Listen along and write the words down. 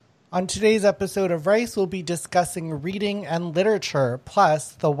On today's episode of Rice, we'll be discussing reading and literature,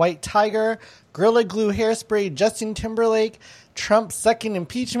 plus The White Tiger, Gorilla Glue Hairspray, Justin Timberlake, Trump's second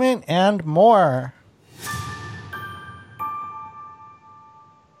impeachment, and more.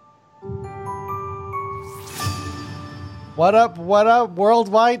 What up,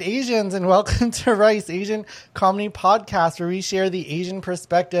 worldwide Asians, and welcome to Rice, Asian Comedy Podcast, where we share the Asian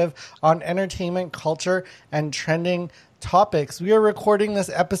perspective on entertainment, culture, and trending topics. We are recording this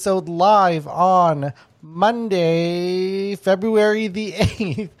episode live on Monday, February the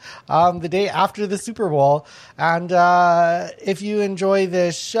 8th, the day after the Super Bowl. And if you enjoy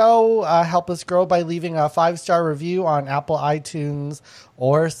this show, help us grow by leaving a 5-star review on Apple iTunes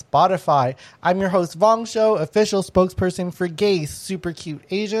or Spotify. I'm your host, Vong Show, official spokesperson for Gay Super Cute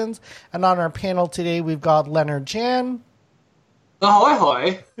Asians. And on our panel today, we've got Leonard Chan. Ahoy,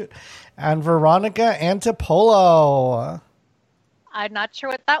 hoy. And Veronica Antipolo. I'm not sure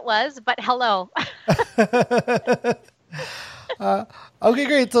what that was, but hello. Okay,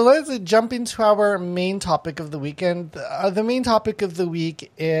 great. So let's jump into our main topic of the weekend. The main topic of the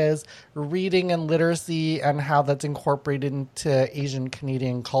week is reading and literacy and how that's incorporated into Asian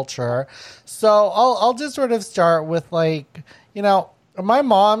Canadian culture. So I'll just sort of start with my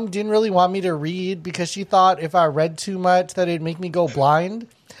mom didn't really want me to read because she thought if I read too much that it'd make me go blind.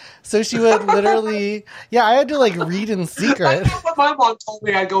 So she would literally, I had to read in secret. I know what my mom told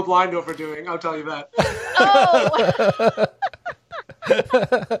me I'd go blind overdoing. I'll tell you that. Oh!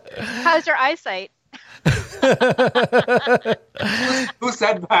 How's your eyesight? Who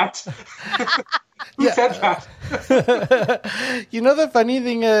said that? Who said that? The funny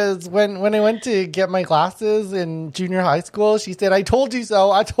thing is when I went to get my glasses in junior high school, she said, "I told you so.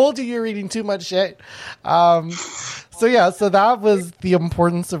 I told you you're reading too much shit." So that was the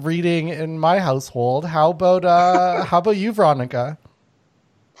importance of reading in my household. How about you, Veronica?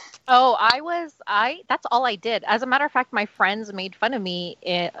 Oh, that's all I did. As a matter of fact, my friends made fun of me,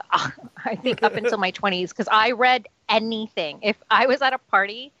 I think up until my 20s, because I read anything. If I was at a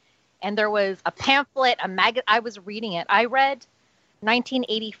party and there was a pamphlet, a magazine, I was reading it. I read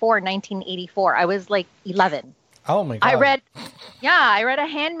 1984. I was 11. Oh my God. I read A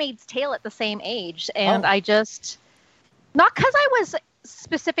Handmaid's Tale at the same age. And I just, not because I was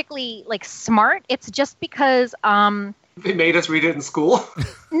specifically smart. It's just because, they made us read it in school?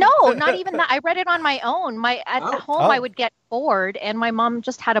 No, not even that. I read it on my own. At home, I would get bored, and my mom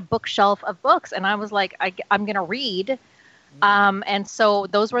just had a bookshelf of books, and I was like, I'm going to read. And so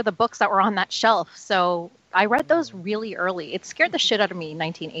those were the books that were on that shelf. So I read those really early. It scared the shit out of me in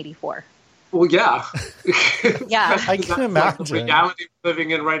 1984. Well, yeah. Yeah. I can imagine. The reality we're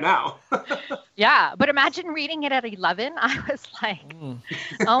living in right now. Yeah, but imagine reading it at 11. I was like,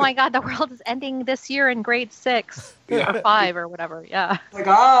 oh my God, the world is ending this year in grade 6 or 5 or whatever. Yeah.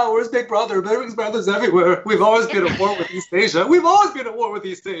 Where's Big Brother? Big Brother's everywhere. We've always been at war with East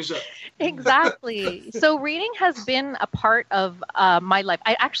Asia. Exactly. So reading has been a part of my life.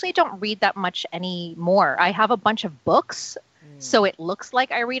 I actually don't read that much anymore. I have a bunch of books. So it looks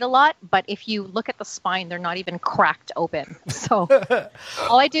like I read a lot, but if you look at the spine, they're not even cracked open. So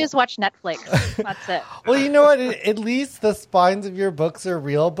all I do is watch Netflix. That's it. Well, you know what? At least the spines of your books are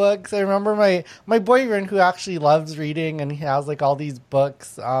real books. I remember my boyfriend, who actually loves reading, and he has all these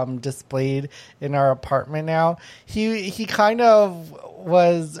books displayed in our apartment now. He kind of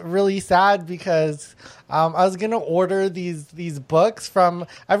was really sad because I was going to order these books from,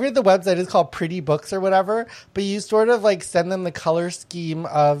 I read the website, it's called Pretty Books or whatever, but you sort of send them the color scheme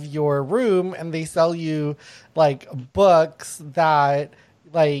of your room, and they sell you books that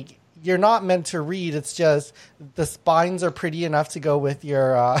you're not meant to read. It's just the spines are pretty enough to go with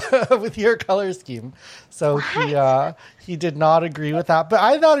your with your color scheme. So he did not agree with that, but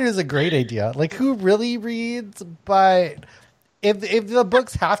I thought it was a great idea. Who really reads? But if the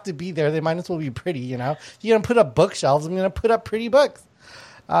books have to be there, they might as well be pretty, You're going to put up bookshelves, I'm going to put up pretty books.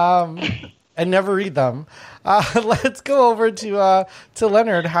 And never read them. Let's go over to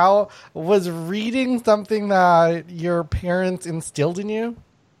Leonard. How was reading something that your parents instilled in you?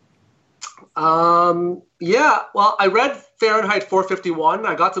 Well, I read Fahrenheit 451.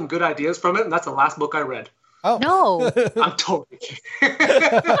 I got some good ideas from it, and that's the last book I read. Oh. No. I'm totally kidding.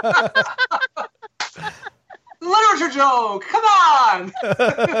 Literature joke! Come on!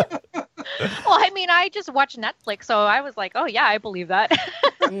 Well, I just watch Netflix, so I was like, oh yeah, I believe that.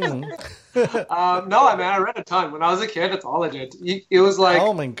 No, I read a ton. When I was a kid, that's all I did. It was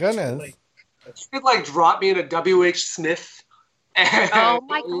oh my goodness. It drop me in a W.H. Smith and oh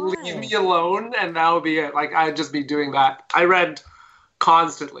my God. Leave me alone, and that would be it. I'd just be doing that. I read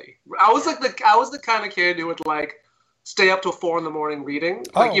constantly. I was the kind of kid who would stay up till 4 a.m. reading.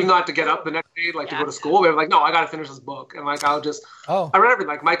 Oh. Even though I have to get up the next day, to go to school. But I'm like, no, I got to finish this book. And I read everything.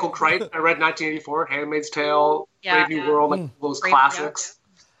 Like Michael Crichton, I read 1984, Handmaid's Tale, Brave New World, those classics.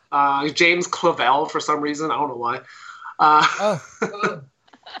 James Clavell, for some reason, I don't know why.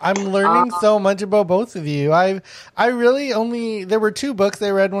 I'm learning so much about both of you. I really there were 2 books I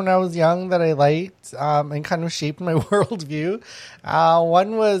read when I was young that I liked and kind of shaped my worldview.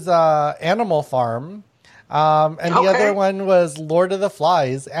 One was Animal Farm. And the other one was Lord of the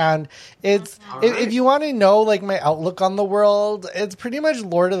Flies. And it's, if you want to know, like, my outlook on the world, it's pretty much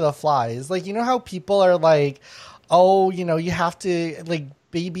Lord of the Flies. Like, you know how people are like, oh, you have to, like,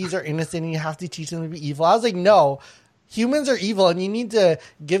 babies are innocent and you have to teach them to be evil. I was like, no, humans are evil and you need to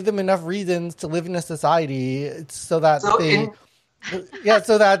give them enough reasons to live in a society so that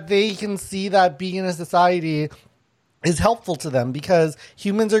they can see that being in a society is helpful to them, because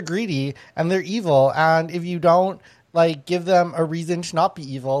humans are greedy and they're evil, and if you don't give them a reason to not be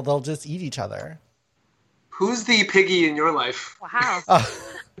evil, they'll just eat each other. Who's the piggy in your life? Wow.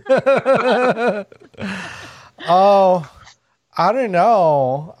 Oh, I don't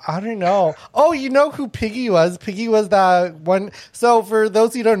know. Oh, you know who Piggy was? Piggy was that one. So for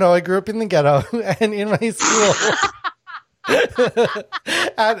those who don't know, I grew up in the ghetto, and in my school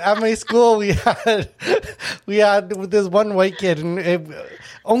at my school, we had this one white kid, and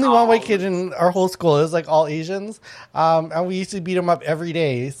only one white kid in our whole school. It was like all Asians, and we used to beat him up every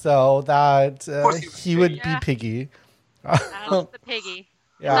day so that he would be Piggy. The Piggy.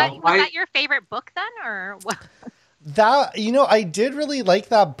 Yeah. Was that your favorite book then, or what? That, I did really like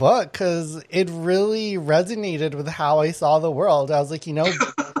that book because it really resonated with how I saw the world. I was like,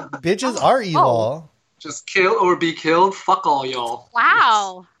 bitches are evil. Just kill or be killed. Fuck all y'all.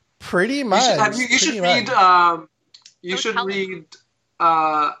 Wow. Pretty much. You should read.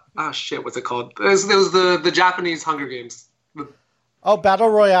 What's it called? There was the Japanese Hunger Games. Oh, Battle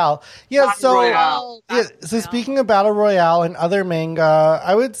Royale. Yeah, Battle Royale. So speaking of Battle Royale and other manga,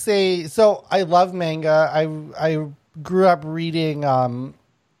 I would say, so I love manga. I grew up reading the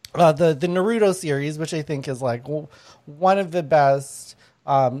Naruto series, which I think is like one of the best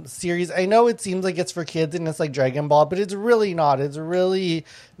series. I know it seems like it's for kids and it's like Dragon Ball, but it's really not. It's really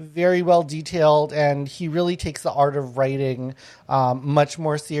very well detailed, and he really takes the art of writing much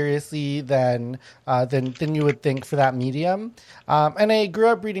more seriously than you would think for that medium. And I grew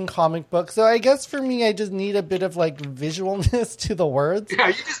up reading comic books, so I guess for me, I just need a bit of like visualness to the words. Yeah,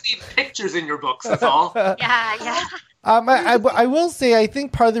 you just need pictures in your books. That's all. Yeah. I will say, I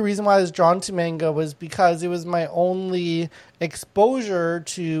think part of the reason why I was drawn to manga was because it was my only exposure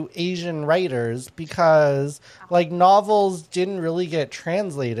to Asian writers, because like novels didn't really get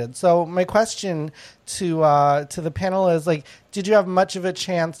translated. So my question to the panel is like, did you have much of a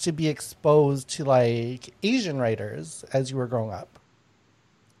chance to be exposed to like Asian writers as you were growing up?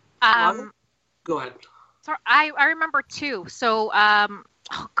 Go ahead. So I remember 2. So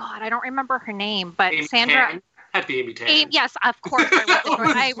oh God, I don't remember her name, but Amy Sandra. Tan. Had to be Amy Tan. Yes, of course.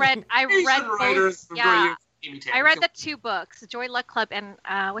 I read writers. Both, yeah. Amy Tan. I read the 2 books, Joy Luck Club, and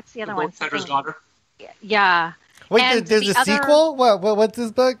what's the other one? Bone Setter's Daughter. Yeah. Wait, and there's a sequel? What's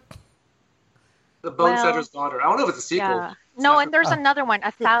this book? The Bone Setter's Daughter. I don't know if it's a sequel. Yeah. No, and there's another one,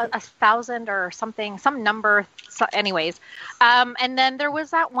 a thousand or something, some number. So anyways, and then there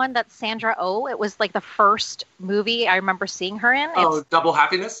was that one that Sandra Oh. It was like the first movie I remember seeing her in. Double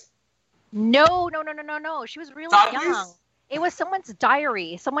Happiness. No. She was really young. It was someone's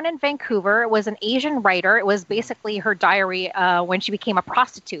diary. Someone in Vancouver. It was an Asian writer. It was basically her diary when she became a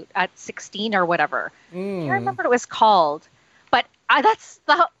prostitute at 16 or whatever. I can't remember what it was called. But that's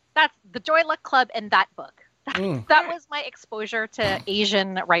the Joy Luck Club and that book. That was my exposure to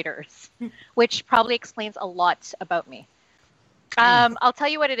Asian writers, which probably explains a lot about me. I'll tell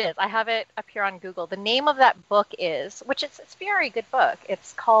you what it is. I have it up here on Google. The name of that book is, which it's a very good book.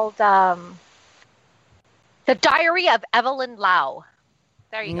 It's called The Diary of Evelyn Lau.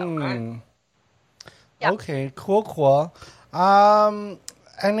 There you go. Yeah. Okay, cool.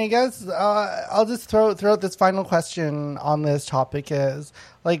 And I guess I'll just throw out this final question on this topic is,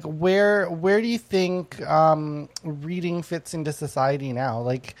 like, where do you think reading fits into society now?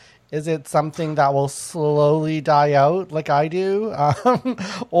 Like, is it something that will slowly die out like I do?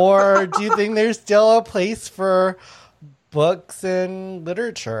 Or do you think there's still a place for books and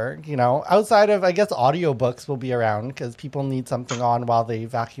literature? Outside of, I guess, audiobooks will be around because people need something on while they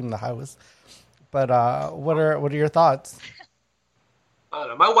vacuum the house. But what are your thoughts? I don't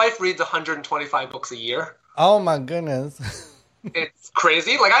know. My wife reads 125 books a year. Oh my goodness. It's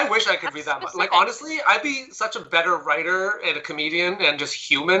crazy. Like, I wish I could read that much. Like, honestly, I'd be such a better writer and a comedian and just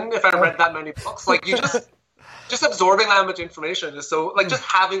human if I read that many books. Like, you just just absorbing that much information is so, like, just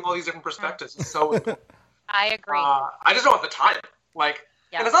having all these different perspectives is so important. I agree. I just don't have the time. Like,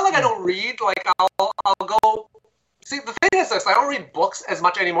 and it's not like I don't read. Like, I'll go. See, the thing is this: I don't read books as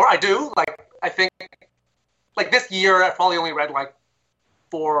much anymore. I do. Like, I think, like this year, I've probably only read like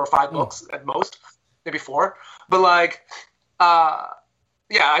 4 or 5 books at most, maybe 4. But like, yeah,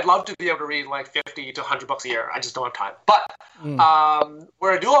 I'd love to be able to read like 50 to 100 books a year. I just don't have time. But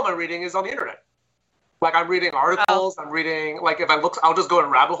where I do all my reading is on the internet. Like, I'm reading articles. I'm reading, like, if I look, I'll just go in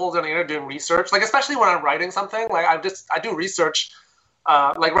rabbit holes on the internet doing research. Like, especially when I'm writing something, like I do research.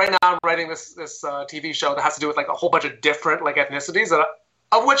 Like right now, I'm writing this TV show that has to do with like a whole bunch of different like ethnicities,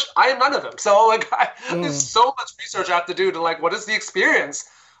 of which I am none of them. So like, there's so much research I have to do to like, what is the experience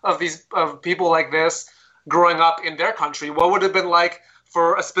of people like this growing up in their country? What would it have been like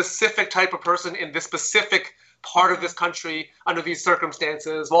for a specific type of person in this specific part of this country under these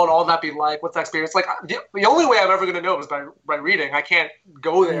circumstances? What would all that be like? What's that experience like? The only way I'm ever going to know is by reading. I can't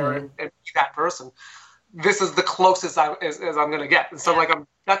go there and be that person. This is the closest as I'm going to get. And so like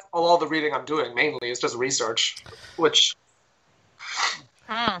that's all the reading I'm doing mainly is just research, which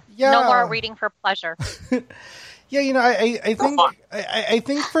no more reading for pleasure. Yeah, you know, I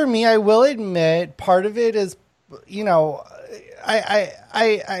think for me, I will admit part of it is, you know, I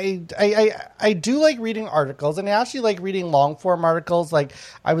do like reading articles, and I actually like reading long form articles. Like,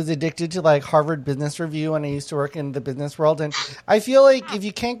 I was addicted to like Harvard Business Review when I used to work in the business world, and I feel like if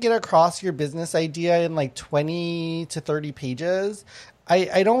you can't get across your business idea in like 20 to 30 pages,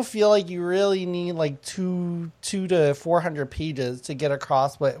 I don't feel like you really need like 200 to 400 pages to get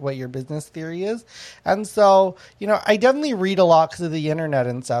across what your business theory is. And so, you know, I definitely read a lot because of the internet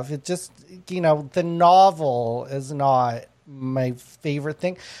and stuff. It's just, you know, the novel is not my favorite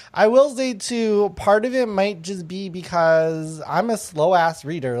thing. I will say too, part of it might just be because I'm a slow ass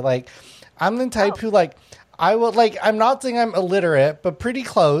reader. Like, I'm the type who like, I will like, I'm not saying I'm illiterate, but pretty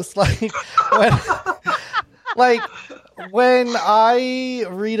close. Like when I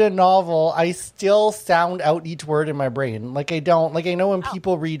read a novel, I still sound out each word in my brain. Like, I don't, like, I know when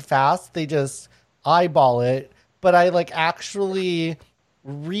people read fast, they just eyeball it, but I like actually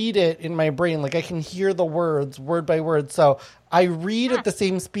read it in my brain. Like, I can hear the words word by word. So I read at the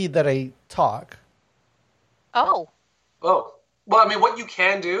same speed that I talk. Oh. Well, I mean, what you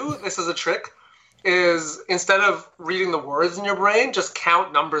can do, this is a trick, is instead of reading the words in your brain, just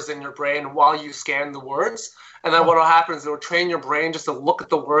count numbers in your brain while you scan the words. And then what will happen is it will train your brain just to look at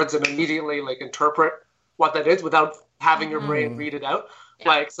the words and immediately like interpret what that is without having your brain read it out. Yeah.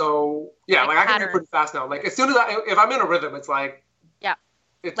 Like, so, yeah, like I can do pretty fast now. Like, as soon as if I'm in a rhythm, it's like,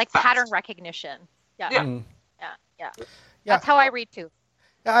 it's like fast. Pattern recognition. Yeah. Yeah. That's how I read too.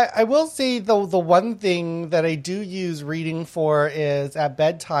 I will say, though, the one thing that I do use reading for is at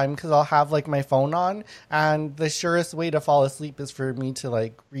bedtime, because I'll have like my phone on, and the surest way to fall asleep is for me to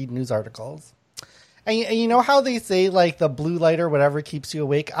like read news articles. And you know how they say like the blue light or whatever keeps you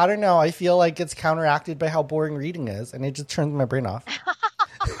awake? I don't know. I feel like it's counteracted by how boring reading is, and it just turns my brain off.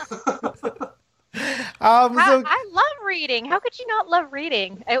 I love reading. How could you not love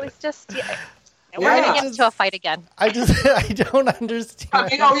reading? It was just... We're going to get into a fight again. I don't understand. I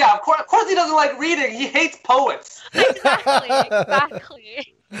mean, of course he doesn't like reading. He hates poets.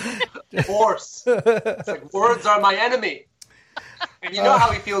 Exactly. Divorce. It's like, words are my enemy. And you know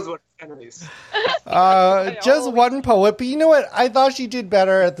how he feels with enemies. Just one poet, but you know what? I thought she did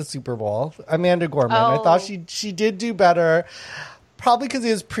better at the Super Bowl. Amanda Gorman. I thought she did do better. Probably because it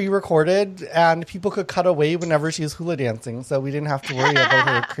was pre-recorded and people could cut away whenever she was hula dancing, so we didn't have to worry about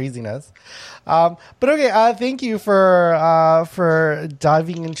her craziness. But okay, thank you for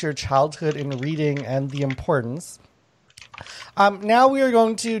diving into your childhood in reading and the importance. Now we are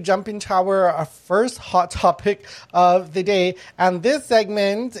going to jump into our first hot topic of the day. And this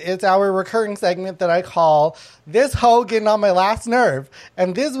segment is our recurring segment that I call This Hoe Getting on My Last Nerve.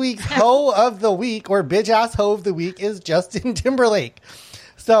 And this week's hoe of the week, or bitch-ass hoe of the week, is Justin Timberlake.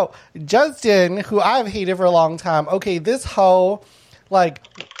 So Justin, who I've hated for a long time, okay, this hoe, like...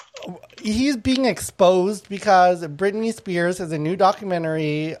 he's being exposed because Britney Spears has a new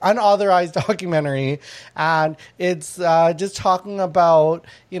documentary, unauthorized documentary, and it's just talking about,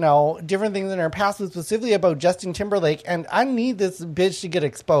 you know, different things in her past, but specifically about Justin Timberlake. And I need this bitch to get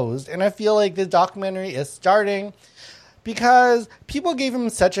exposed. And I feel like this documentary is starting because people gave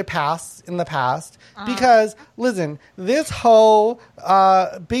him such a pass in the past. Because, listen, this hoe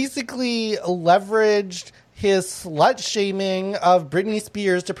basically leveraged his slut shaming of Britney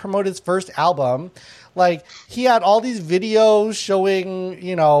Spears to promote his first album. Like, he had all these videos showing,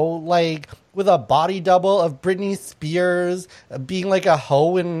 you know, like, with a body double of Britney Spears being like a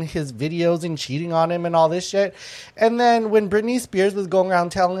hoe in his videos and cheating on him and all this shit. And then when Britney Spears was going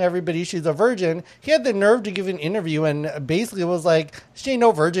around telling everybody she's a virgin, he had the nerve to give an interview and basically was like, she ain't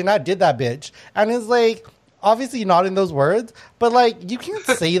no virgin, I did that bitch. And it's like, obviously not in those words, but like, you can't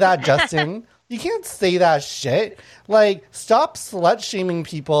say that, Justin. You can't say that shit. Like, stop slut-shaming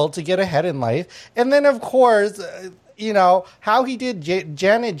people to get ahead in life. And then, of course, you know, how he did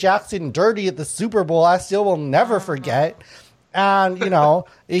Janet Jackson dirty at the Super Bowl, I still will never forget. And, you know,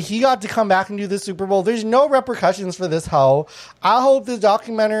 he got to come back and do the Super Bowl. There's no repercussions for this hoe. I hope this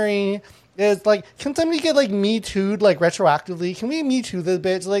documentary is like, can somebody get, like, Me Too'd, like, retroactively? Can we Me Too this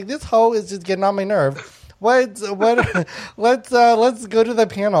bitch? Like, this hoe is just getting on my nerve. Let's go to the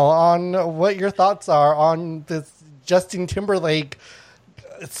panel on what your thoughts are on this Justin Timberlake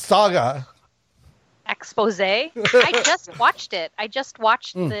saga. Expose. I just watched it. I just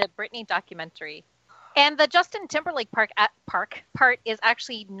watched the Britney documentary, and the Justin Timberlake part is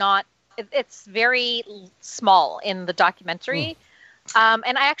actually not. It's very small in the documentary, and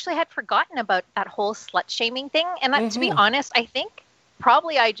I actually had forgotten about that whole slut shaming thing. And to be honest, I think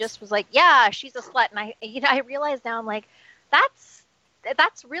probably I just was like, yeah, she's a slut. And I realized now, I'm like, that's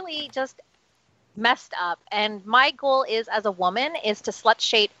really just messed up. And my goal is, as a woman, is to slut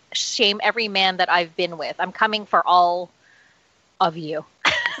shame every man that I've been with. I'm coming for all of you.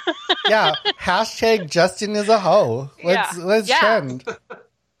 Yeah. Hashtag Justin is a hoe. Let's trend.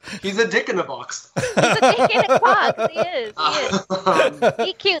 He's a dick in a box. He's a dick in a box. He is.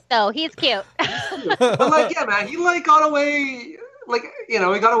 He's cute, though. He's cute. But like, yeah, man, he like got away. Like, you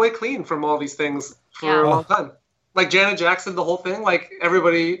know, he got away clean from all these things for a long time. Like Janet Jackson, the whole thing, like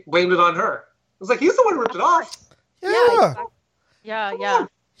everybody blamed it on her. It was like, he's the one who ripped it off. Yeah. Yeah.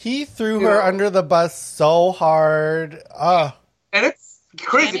 He threw her under the bus so hard. And it's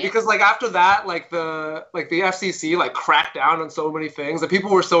crazy because like after that, like the FCC like cracked down on so many things that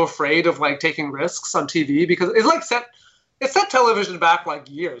people were so afraid of like taking risks on TV because it's like set television back like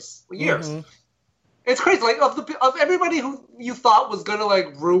years. It's crazy. Like of everybody who you thought was gonna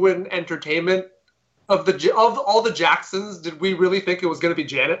like ruin entertainment of all the Jacksons, did we really think it was gonna be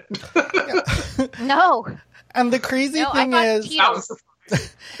Janet? No. And the crazy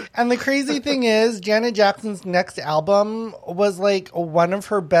thing is, Janet Jackson's next album was like one of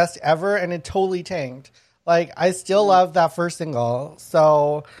her best ever, and it totally tanked. Like, I still love that first single.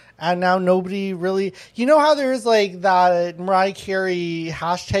 So, and now nobody really, you know how there's like that Mariah Carey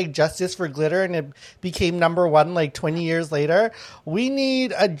hashtag Justice for Glitter and it became number one like 20 years later? We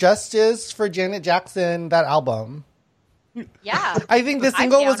need a Justice for Janet Jackson, that album. Yeah. I think the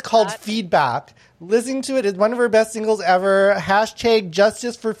single was called Feedback. Listen to it. It's one of her best singles ever. Hashtag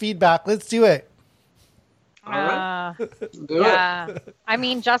Justice for Feedback. Let's do it. All right. Do it. I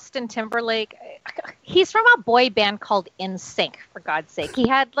mean, Justin Timberlake, he's from a boy band called NSYNC, for God's sake. He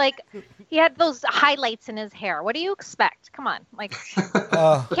had those highlights in his hair. What do you expect? Come on. Like, you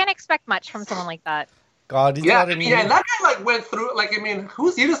can't expect much from someone like that. God, he's not in and that guy like went through, like, I mean,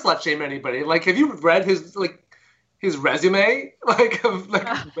 who's he to slut shame anybody? Like, have you read his resume? Like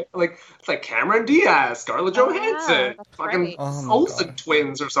it's like Cameron Diaz, Scarlett Johansson, fucking Olsen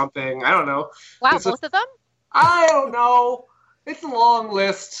twins or something. I don't know. Wow, both of them? I don't know. It's a long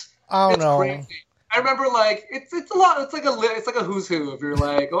list. I don't know. Crazy. I remember, like, it's a lot. It's like a who's who. If you're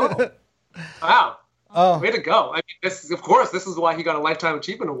like, oh, wow, way to go. I mean, this is why he got a Lifetime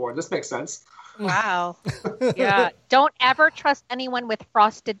Achievement Award. This makes sense. Wow. Yeah. Don't ever trust anyone with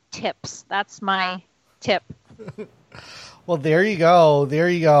frosted tips. That's my tip. Well, there you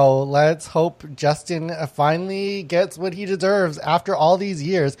go. Let's hope Justin finally gets what he deserves after all these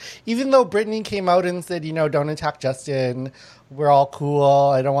years. Even though Britney came out and said, you know, don't attack Justin. We're all cool.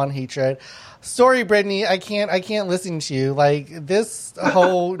 I don't want hatred. Sorry, Britney. I can't listen to you. Like, this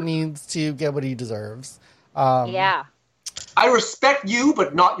hoe needs to get what he deserves. Yeah. I respect you,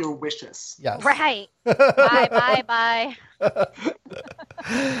 but not your wishes. Yes. Right. Bye.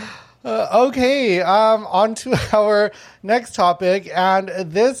 Okay, on to our next topic, and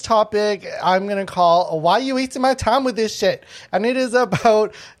this topic I'm going to call Why You Wasting My Time With This Shit? And it is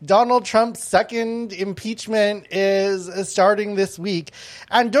about Donald Trump's second impeachment is starting this week.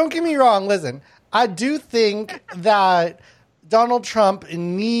 And don't get me wrong, listen, I do think that Donald Trump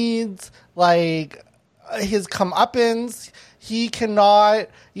needs, like, his comeuppance. He cannot,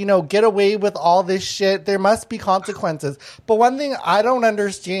 get away with all this shit. There must be consequences. But one thing I don't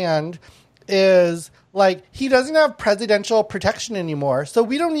understand is like he doesn't have presidential protection anymore, so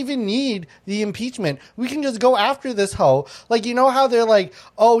we don't even need the impeachment. We can just go after this hoe. Like, you know how they're like,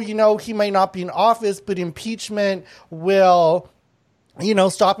 oh, you know, he might not be in office, but impeachment will, you know,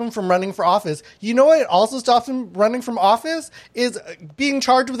 stop him from running for office. You know what also stops him running from office is being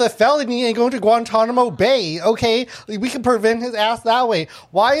charged with a felony and going to Guantanamo Bay, okay? We can prevent his ass that way.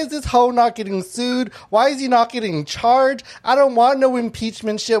 Why is this hoe not getting sued? Why is he not getting charged? I don't want no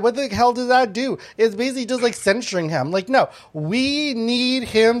impeachment shit. What the hell does that do? It's basically just like censoring him. Like, no, we need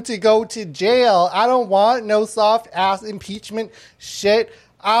him to go to jail. I don't want no soft ass impeachment shit.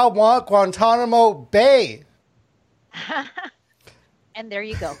 I want Guantanamo Bay. And there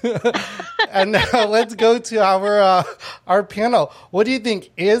you go. And now let's go to our panel. What do you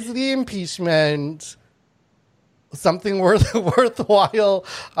think? Is the impeachment something worthwhile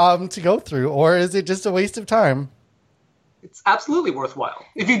to go through, or is it just a waste of time? It's absolutely worthwhile.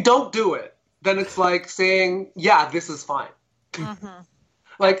 If you don't do it, then it's like saying, "Yeah, this is fine." Mm-hmm.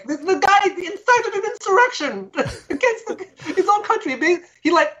 Like the guy incited an insurrection against his own country.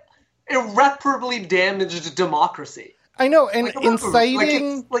 He like irreparably damaged democracy. I know, and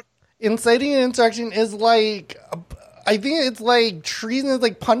like, inciting an insurrection is like, I think it's like treason is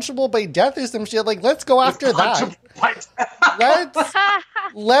like punishable by death or some shit. Like, let's go after that.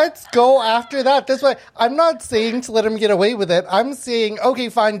 Let's go after that. That's why I'm not saying to let him get away with it. I'm saying, okay,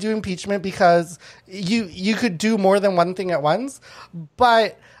 fine, do impeachment because you could do more than one thing at once,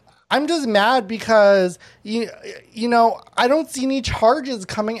 but I'm just mad because, you know, I don't see any charges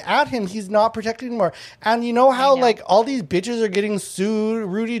coming at him. He's not protected anymore. And you know how, like, all these bitches are getting sued?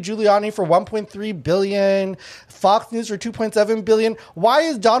 Rudy Giuliani for $1.3 billion, Fox News for $2.7 billion. Why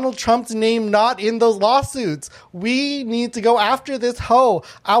is Donald Trump's name not in those lawsuits? We need to go after this hoe.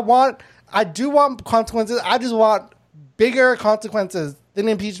 I do want consequences. I just want bigger consequences than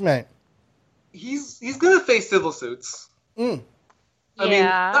impeachment. He's going to face civil suits. I mean,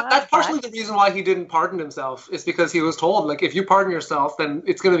 that's partially the reason why he didn't pardon himself, is because he was told, like, if you pardon yourself, then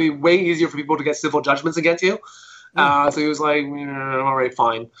it's going to be way easier for people to get civil judgments against you. So he was like, all right,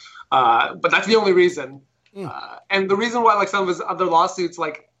 fine. But that's the only reason. And the reason why, like, some of his other lawsuits,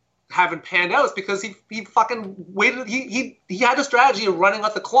 like, haven't panned out is because he fucking waited. He had a strategy of running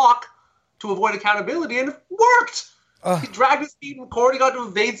out the clock to avoid accountability, and it worked. He dragged his feet in court. He got to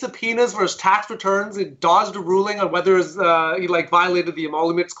evade subpoenas for his tax returns. He dodged a ruling on whether he like violated the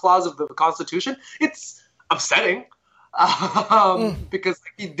emoluments clause of the Constitution. It's upsetting because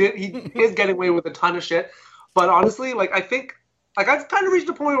he is getting away with a ton of shit. But honestly, like, I think, like, I've kind of reached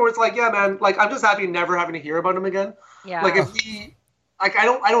a point where it's like, yeah, man, like, I'm just happy never having to hear about him again. Yeah. Like, if he, like, I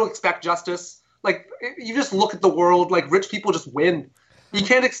don't expect justice. Like, you just look at the world. Like, rich people just win. You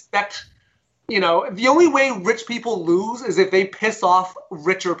can't expect. You know, the only way rich people lose is if they piss off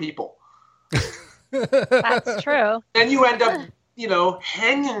richer people. That's true. Then you end up, you know,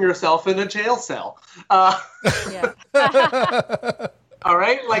 hanging yourself in a jail cell. All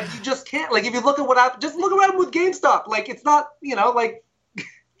right? Like, you just can't. Like, if you look at what happened, just look around with GameStop. Like, it's not, you know, like,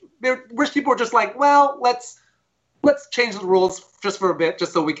 rich people are just like, well, let's change the rules just for a bit,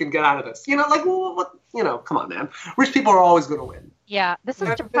 just so we can get out of this. You know, like, well, what, you know, come on, man. Rich people are always going to win. Yeah, this is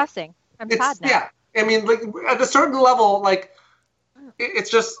depressing. I'm sad now. Yeah, I mean, like, at a certain level, like, it's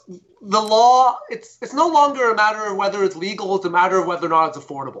just the law. It's no longer a matter of whether it's legal; it's a matter of whether or not it's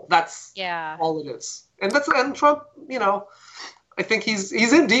affordable. That's all it is. And Trump, you know, I think he's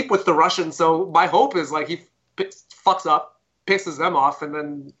in deep with the Russians. So my hope is, like, he fucks up, pisses them off, and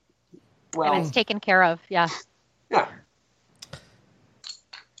then and it's taken care of. Yeah. Yeah.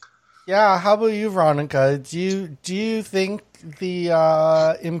 Yeah, how about you, Veronica? Do you think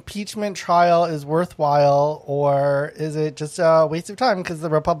the impeachment trial is worthwhile, or is it just a waste of time because the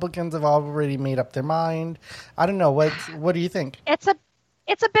Republicans have already made up their mind? I don't know. What do you think? It's a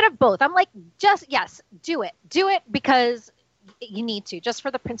bit of both. I'm like, just do it because you need to, just for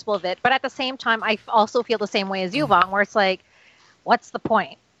the principle of it. But at the same time, I also feel the same way as you, Vaughn, where it's like, what's the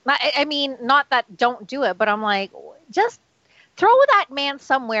point? I mean, not that don't do it, but I'm like, just throw that man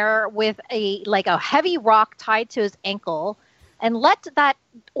somewhere with a heavy rock tied to his ankle and let that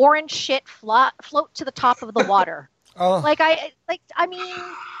orange shit float to the top of the water. I mean,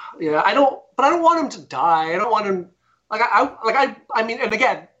 yeah, I don't want him to die. I don't want him, I mean, and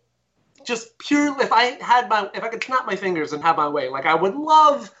again, just purely, if I could snap my fingers and have my way, like, I would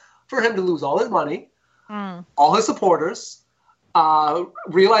love for him to lose all his money, all his supporters,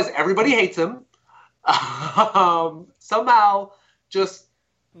 realize everybody hates him, somehow just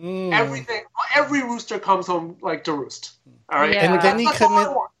everything, every rooster comes home, like, to roost. All right,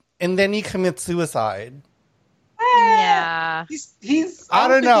 and then he commits suicide. Yeah. He's. I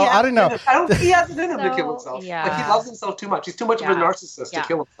don't know. He hasn't in him to kill himself. Yeah. Like, he loves himself too much. He's too much of a narcissist to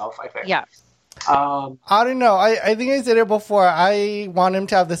kill himself, I think. Yeah. I don't know. I think I said it before. I want him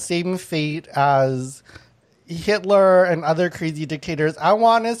to have the same fate as Hitler and other crazy dictators. I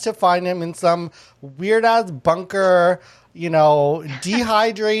want us to find him in some weird ass bunker,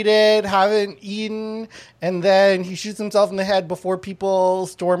 dehydrated, haven't eaten, and then he shoots himself in the head before people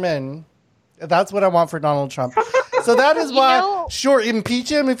storm in. That's what I want for Donald Trump. So that is why, sure, impeach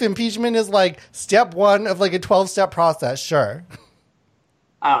him if impeachment is like step 1 of like a 12-step process, sure.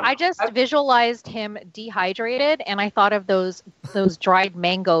 I just visualized him dehydrated, and I thought of those dried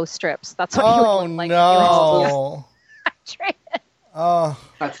mango strips. That's what he would look like. Oh, no.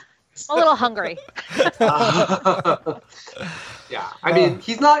 I'm a little hungry. Yeah, I mean,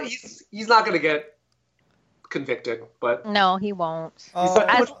 he's not going to get convicted, but no, he won't.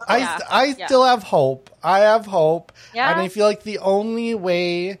 I still have hope. I have hope, yeah. And I feel like the only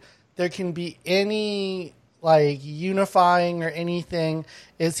way there can be any like unifying or anything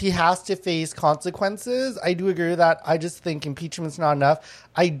is he has to face consequences. I do agree with that. I just think impeachment's not enough.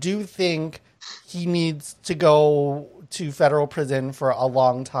 I do think he needs to go to federal prison for a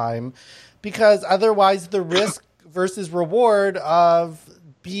long time, because otherwise the risk versus reward of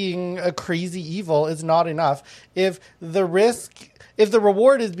being a crazy evil is not enough. If the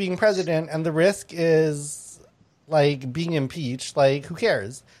reward is being president and the risk is like being impeached, like who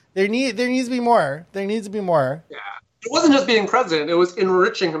cares? There needs to be more. There needs to be more. Yeah. It wasn't just being president. It was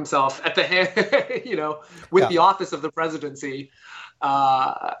enriching himself at the hand, with the office of the presidency,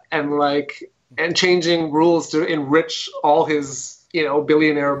 and changing rules to enrich all his,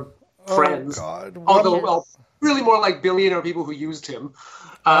 billionaire friends. Oh, God. Although, really more like billionaire people who used him.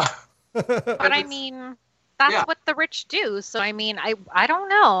 But I mean, that's what the rich do. So, I mean, I don't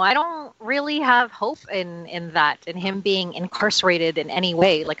know. I don't really have hope in him being incarcerated in any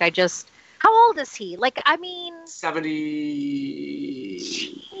way. Like, how old is he? Like, I mean, 70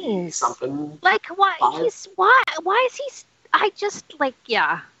 something. Like, why is he? I just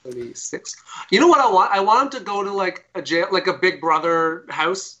 36. You know what I want? I want him to go to like a jail, like a Big Brother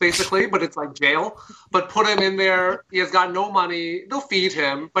house, basically, but it's like jail. But put him in there. He has got no money. They'll feed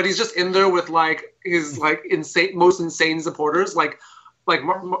him, but he's just in there with like his like most insane supporters, like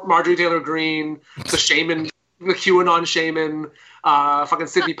Marjorie Taylor Greene, the shaman, the QAnon shaman, fucking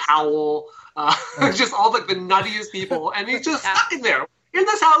Sidney Powell, just all like the nuttiest people, and he's just stuck in there in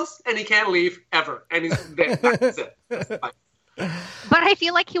this house, and he can't leave ever, and he's there. That's it. But I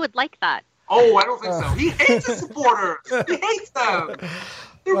feel like he would like that. Oh, I don't think so. He hates his supporters. He hates them.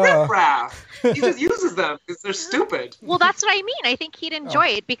 They're riffraff. He just uses them because they're stupid. Well, that's what I mean. I think he'd enjoy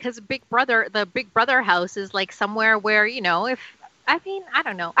it because the Big Brother house is like somewhere where, I don't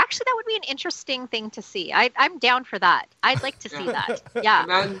know. Actually, that would be an interesting thing to see. I'm down for that. I'd like to see that. Yeah.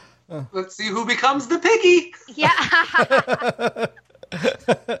 And then let's see who becomes the piggy. Yeah.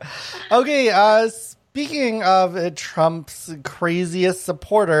 Okay, speaking of Trump's craziest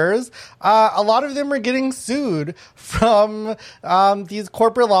supporters, a lot of them are getting sued from these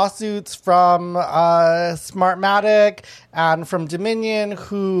corporate lawsuits from Smartmatic and from Dominion,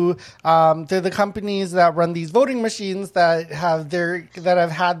 who they're the companies that run these voting machines that have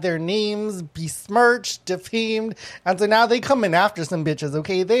had their names besmirched, defamed, and so now they coming after some bitches.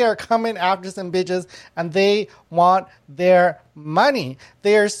 Okay, they are coming after some bitches, and they want their money.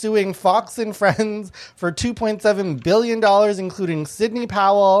 They are suing Fox and Friends for $2.7 billion, including Sidney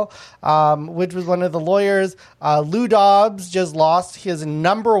Powell, which was one of the lawyers. Lou Dobbs just lost his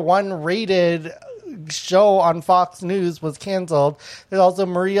 #1 rated show on Fox News, was canceled. There's also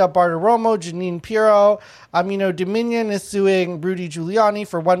Maria Bartiromo, Janine Pirro. Dominion is suing Rudy Giuliani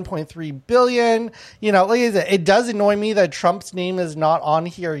for $1.3 billion. Like I said, it does annoy me that Trump's name is not on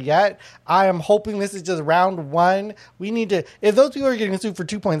here yet. I am hoping this is just round one. We need to, if those people are getting sued for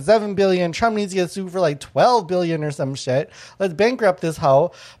 $2.7 billion, Trump needs to get sued for like $12 billion or some shit. Let's bankrupt this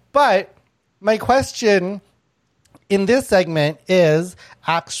hoe. But my question in this segment is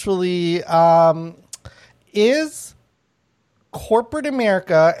actually, is corporate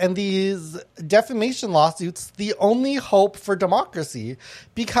America and these defamation lawsuits the only hope for democracy?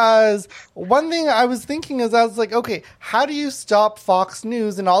 Because one thing I was thinking is, I was like, okay, how do you stop Fox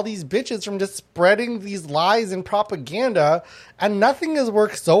News and all these bitches from just spreading these lies and propaganda? And nothing has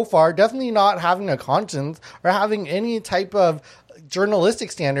worked so far, definitely not having a conscience or having any type of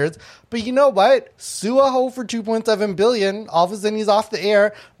journalistic standards. But you know what? Sue a hoe for $2.7 billion. All of a sudden he's off the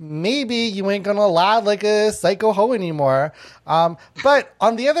air. Maybe you ain't gonna lie like a psycho hoe anymore. But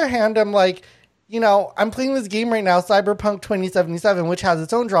on the other hand, I'm like, I'm playing this game right now, Cyberpunk 2077, which has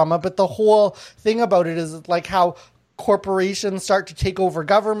its own drama, but the whole thing about it is like how corporations start to take over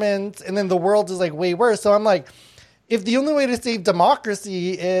governments, and then the world is like way worse. So I'm like, if the only way to save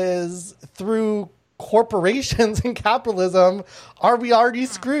democracy is through corporations and capitalism, are we already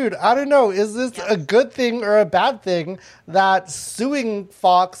screwed? I don't know. Is this a good thing or a bad thing that suing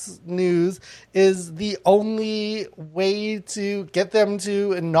Fox News is the only way to get them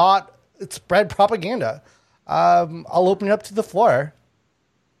to not spread propaganda? I'll open it up to the floor.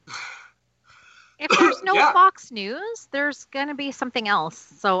 If there's no Fox News, there's going to be something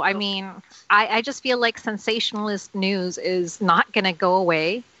else. So, I mean, I just feel like sensationalist news is not going to go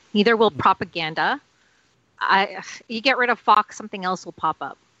away. Neither will propaganda. You get rid of Fox, something else will pop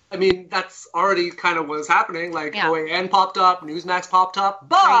up. I mean, that's already kind of what's happening. Like, OAN popped up, Newsmax popped up.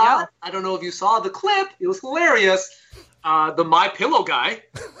 But I don't know if you saw the clip. It was hilarious. The My Pillow guy.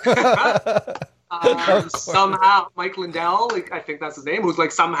 Somehow Mike Lindell, like I think that's his name, who's like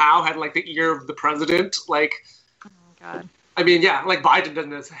somehow had like the ear of the president. Like, oh my god. I mean, yeah, like Biden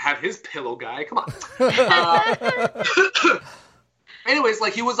doesn't have his pillow guy. Come on. Anyways,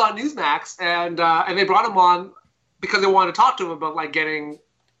 like he was on Newsmax, and they brought him on because they wanted to talk to him about like getting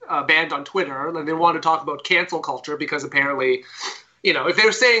banned on Twitter, and they wanted to talk about cancel culture because apparently, if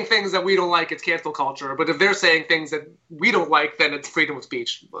they're saying things that we don't like, it's cancel culture. But if they're saying things that we don't like, then it's freedom of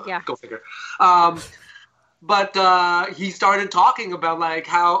speech. Yeah. Go figure. But he started talking about like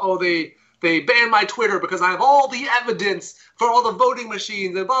how, they banned my Twitter because I have all the evidence for all the voting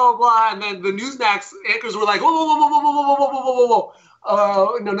machines and blah, blah, blah. And then the Newsmax anchors were like, whoa, whoa, whoa, whoa, whoa, whoa, whoa, whoa, whoa.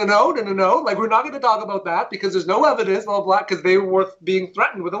 No. Like, we're not going to talk about that because there's no evidence, blah, blah, blah, because they were being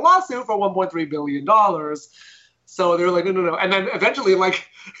threatened with a lawsuit for $1.3 billion. So they were like, no. And then eventually, like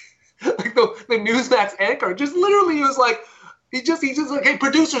the Newsmax anchor just literally was like, he just like, hey,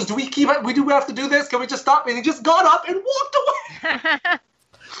 producers, do we have to do this? Can we just stop? And he just got up and walked away.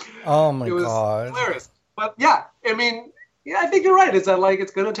 Oh my god. It was hilarious. But yeah, I mean, I think you're right. Is that like,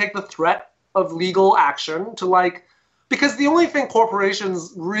 it's going to take the threat of legal action to like, because the only thing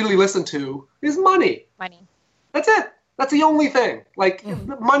corporations really listen to is money. Money. That's it. That's the only thing. Like,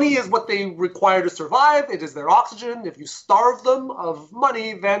 money is what they require to survive. It is their oxygen. If you starve them of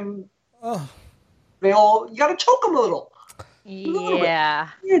money, then you got to choke them a little. Yeah.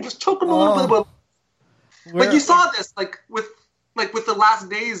 Just choke them a little bit. Like, you saw this, like, with the last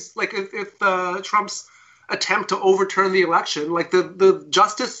days, like, if Trump's attempt to overturn the election, like, the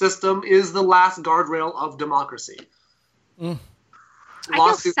justice system is the last guardrail of democracy. I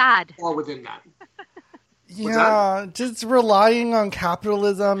feel sad. Fall within that. Yeah, just relying on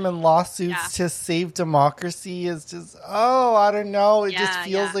capitalism and lawsuits to save democracy is just, I don't know. It just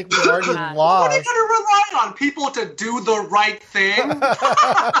feels like we've already lost. What are you going to rely on? People to do the right thing?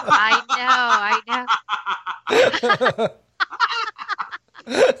 I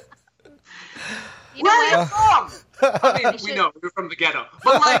know. You know where are you from? I mean, we know. You're from the ghetto.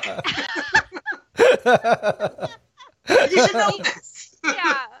 But, like, you should know this.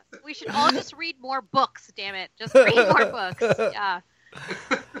 Yeah. We should all just read more books, damn it. Just read more books. Yeah.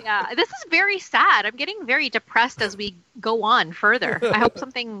 Yeah. This is very sad. I'm getting very depressed as we go on further. I hope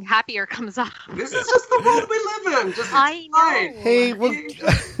something happier comes up. This is just the world we live in. I know. Hey, well,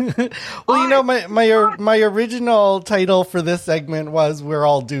 my original title for this segment was "We're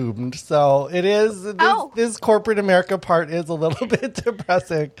All Doomed." So it is. This corporate America part is a little bit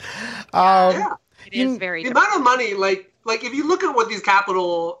depressing. It is very. The amount of money, like if you look at what these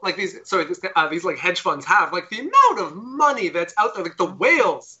these like hedge funds have, like the amount of money that's out there, like the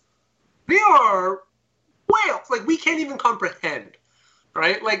whales, they are whales. Like we can't even comprehend,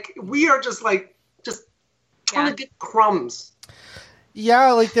 right? Like we are just trying to get crumbs.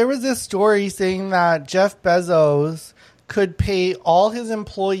 Yeah, like there was this story saying that Jeff Bezos could pay all his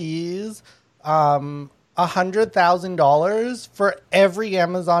employees $100,000 for every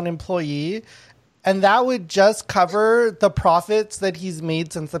Amazon employee. And that would just cover the profits that he's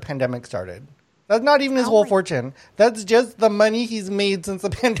made since the pandemic started. That's not even his whole fortune. That's just the money he's made since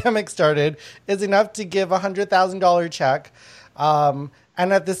the pandemic started is enough to give $100,000 check. And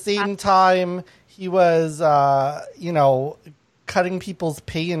at the same time, he was, cutting people's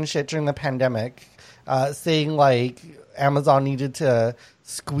pay and shit during the pandemic, saying like Amazon needed to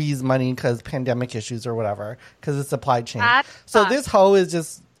squeeze money because pandemic issues or whatever, because of supply chain. So this hoe is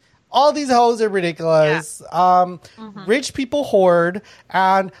just... All these hoes are ridiculous. Yeah. Rich people hoard.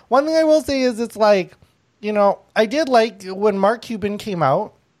 And one thing I will say is it's like, I did like when Mark Cuban came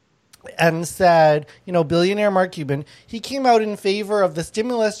out and said, billionaire Mark Cuban, he came out in favor of the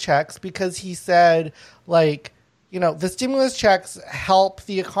stimulus checks because he said, like, the stimulus checks help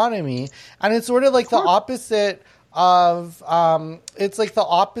the economy, and it's sort of like the opposite of it's like the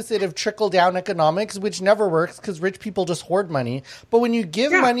opposite of trickle down economics, which never works because rich people just hoard money. But when you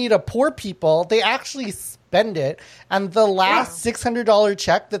give money to poor people, they actually spend it. And the last $600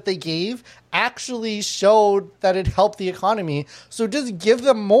 check that they gave actually showed that it helped the economy. So just give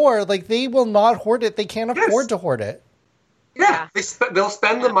them more. Like, they will not hoard it. They can't afford to hoard it. Yeah, they'll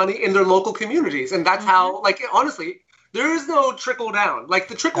spend the money in their local communities. And that's how, like, honestly, there is no trickle down. Like,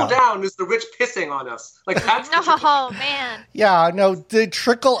 the trickle down is the rich pissing on us. Like, that's man. Yeah, no, the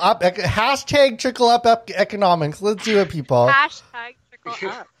trickle up, hashtag trickle up economics. Let's do it, people. Hashtag trickle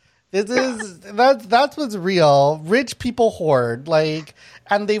up. That's what's real. Rich people hoard, like,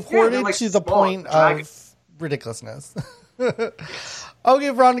 and they've hoarded to the point of ridiculousness. Okay,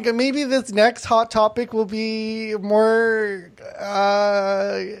 Veronica, maybe this next hot topic will be more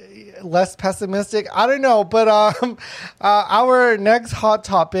less pessimistic. I don't know, but our next hot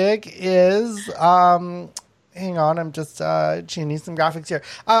topic is hang on, I'm just changing some graphics here.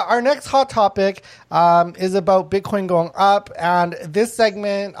 Our next hot topic is about Bitcoin going up, and this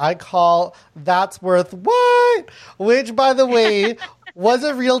segment I call That's Worth What? Which, by the way, was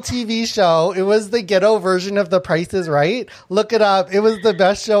a real TV show. It was the ghetto version of The Price is Right. Look it up. It was the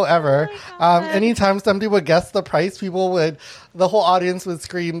best show ever. Anytime somebody would guess the price, the whole audience would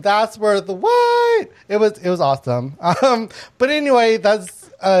scream, "That's worth what?" It was awesome. But anyway, that's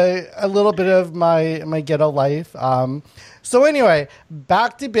a little bit of my ghetto life. So anyway,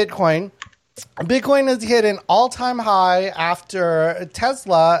 back to Bitcoin. Bitcoin has hit an all-time high after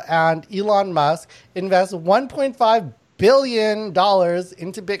Tesla and Elon Musk invest $1.5 billion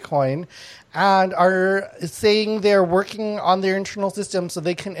into Bitcoin and are saying they're working on their internal system so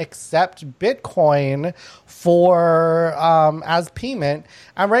they can accept Bitcoin for as payment.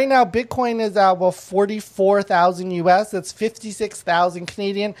 And right now, Bitcoin is at 44,000 US. That's 56,000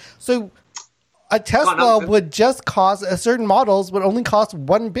 Canadian. So a Tesla would just cost, certain models would only cost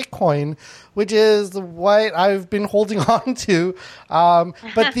 1 Bitcoin, which is what I've been holding on to.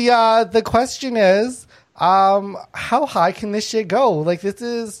 But the question is, how high can this shit go? Like, this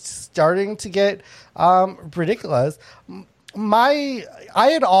is starting to get ridiculous. I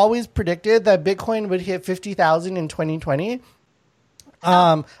had always predicted that Bitcoin would hit 50,000 in 2020.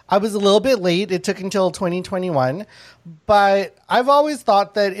 I was a little bit late. It took until 2021, but I've always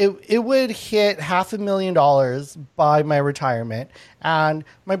thought that it would hit $500,000 by my retirement. And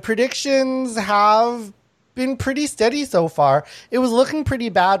my predictions have been pretty steady so far. It was looking pretty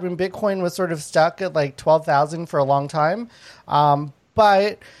bad when Bitcoin was sort of stuck at like 12,000 for a long time.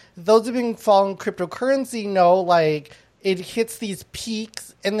 But those who've been following cryptocurrency know, like, it hits these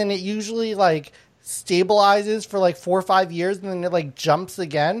peaks and then it usually like stabilizes for like 4 or 5 years and then it like jumps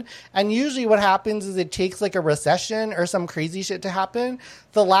again. And usually what happens is it takes like a recession or some crazy shit to happen.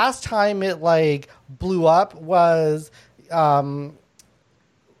 The last time it like blew up was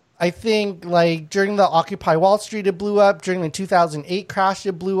I think, like, during the Occupy Wall Street, it blew up. During the 2008 crash,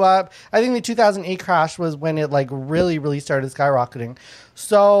 it blew up. I think the 2008 crash was when it, like, really, really started skyrocketing.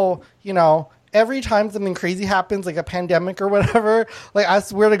 So, every time something crazy happens, like a pandemic or whatever, like, I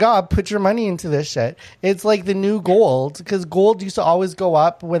swear to God, put your money into this shit. It's like the new gold, because gold used to always go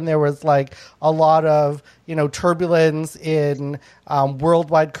up when there was, like, a lot of, turbulence in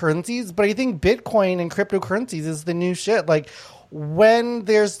worldwide currencies. But I think Bitcoin and cryptocurrencies is the new shit. Like, when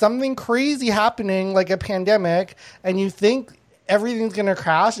there's something crazy happening, like a pandemic, and you think everything's going to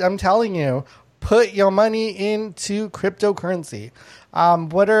crash, I'm telling you, put your money into cryptocurrency.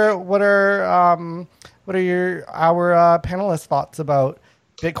 What are our panelists' thoughts about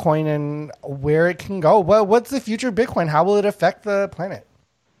Bitcoin and where it can go? What's the future of Bitcoin? How will it affect the planet?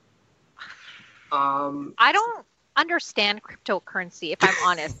 I don't understand cryptocurrency, if I'm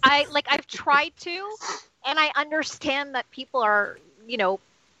honest. I've tried to, and I understand that people are,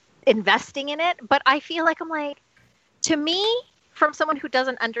 investing in it, but I feel like to me, from someone who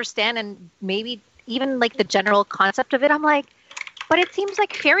doesn't understand and maybe even like the general concept of it, I'm like, but it seems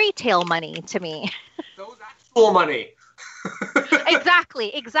like fairy tale money to me. Those actual money.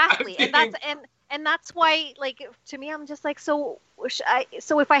 Exactly. And that's why, like, to me, I'm just like, so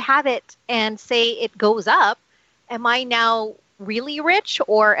if I have it and say it goes up, am I now really rich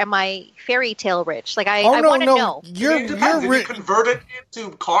or am I fairy tale rich? Like, I want to know. If you convert it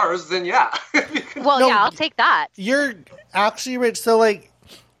into cars, then yeah. I'll take that. You're actually rich. So, like,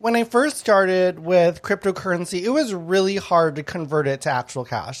 when I first started with cryptocurrency, it was really hard to convert it to actual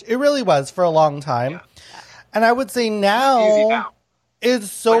cash. It really was for a long time. Yeah. And I would say now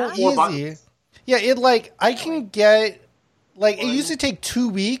it's so easy. Yeah, I can get Like, it used to take 2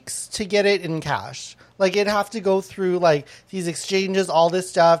 weeks to get it in cash. Like, it'd have to go through, like, these exchanges, all this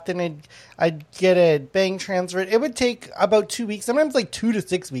stuff. Then I'd get it bank transferred. It would take about 2 weeks, sometimes, like, 2 to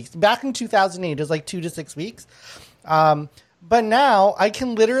 6 weeks. Back in 2008, it was, like, 2 to 6 weeks. But now, I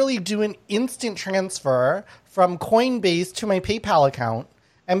can literally do an instant transfer from Coinbase to my PayPal account.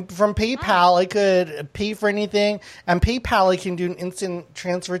 And from PayPal, I could pay for anything. And PayPal, I can do an instant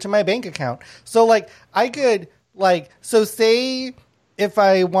transfer to my bank account. So, like, I could... Like, so say if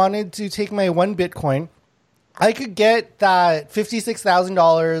I wanted to take my 1 Bitcoin, I could get that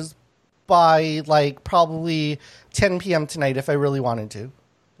 $56,000 by, like, probably 10 p.m. tonight if I really wanted to.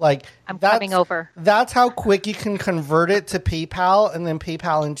 Like, I'm coming over. That's how quick you can convert it to PayPal and then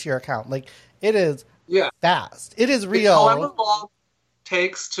PayPal into your account. Like, it is fast. It is real. However long it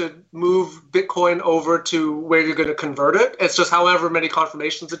takes to move Bitcoin over to where you're going to convert it, it's just however many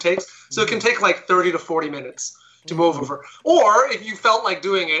confirmations it takes. So it can take like 30 to 40 minutes to move over. Or if you felt like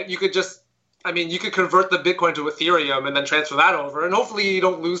doing it, you could just, you could convert the Bitcoin to Ethereum and then transfer that over. And hopefully you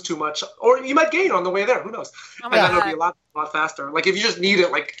don't lose too much. Or you might gain on the way there. Who knows? And then it'll be a lot faster. Like, if you just need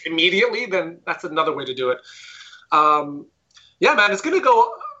it, like, immediately, then that's another way to do it. Yeah, man, it's going to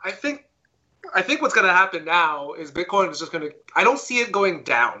go... I think what's going to happen now is Bitcoin is just going to... I don't see it going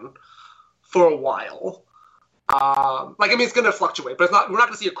down for a while. It's going to fluctuate, but we're not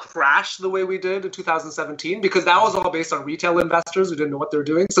going to see a crash the way we did in 2017, because that was all based on retail investors who didn't know what they were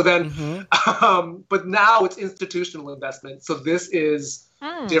doing. So then, but now it's institutional investment. So this is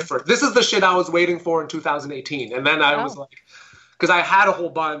different. This is the shit I was waiting for in 2018. And then I was like, because I had a whole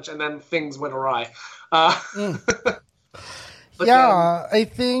bunch and then things went awry. I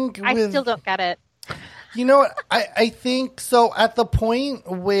think I still don't get it. You know what? I think so. At the point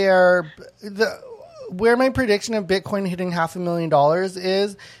where my prediction of Bitcoin hitting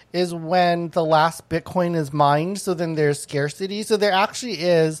 $500,000 is when the last Bitcoin is mined. So then there's scarcity. So there actually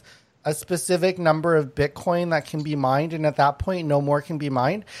is a specific number of Bitcoin that can be mined. And at that point, no more can be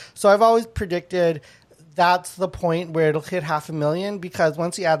mined. So I've always predicted that's the point where it'll hit $500,000, because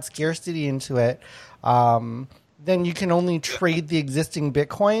once you add scarcity into it, then you can only trade the existing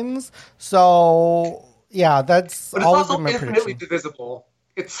Bitcoins. So yeah, that's always been my prediction. But it's also infinitely divisible.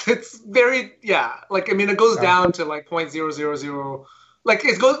 It's very, it goes down to like 0.000, like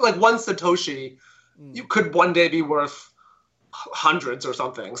it goes like 1 Satoshi, you could one day be worth hundreds or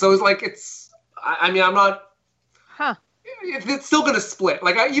something. So it's like, I'm not, it's still going to split.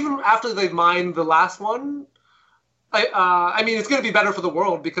 Like, even after they've mined the last one, it's going to be better for the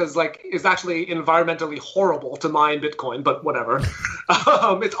world, because like it's actually environmentally horrible to mine Bitcoin, but whatever.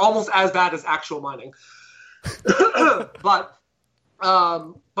 It's almost as bad as actual mining. But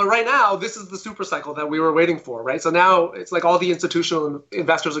right now, this is the super cycle that we were waiting for, right? So now it's like all the institutional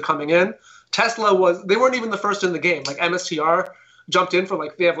investors are coming in. Tesla they weren't even the first in the game. Like MSTR jumped in for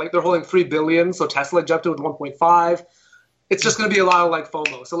they're holding $3 billion. So Tesla jumped in with 1.5. It's just going to be a lot of like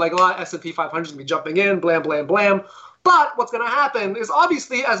FOMO. So like a lot of S&P 500 is going to be jumping in, blam, blam, blam. But what's going to happen is,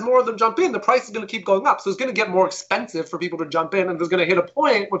 obviously, as more of them jump in, the price is going to keep going up. So it's going to get more expensive for people to jump in. And there's going to hit a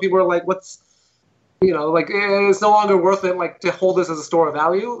point where people are like, it's no longer worth it, like, to hold this as a store of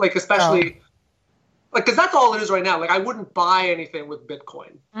value. Like, especially, because that's all it is right now. Like, I wouldn't buy anything with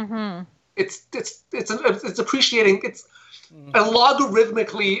Bitcoin. Mm-hmm. It's appreciating. It's a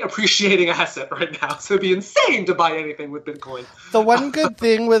logarithmically appreciating asset right now. So it'd be insane to buy anything with Bitcoin. The one good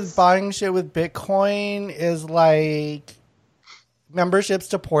thing with buying shit with Bitcoin is, like, memberships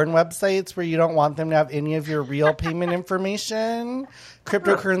to porn websites where you don't want them to have any of your real payment information.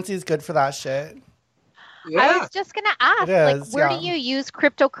 Cryptocurrency is good for that shit. Yeah. I was just going to ask, where do you use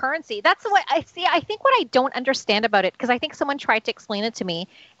cryptocurrency? That's what I see. I think what I don't understand about it, because I think someone tried to explain it to me,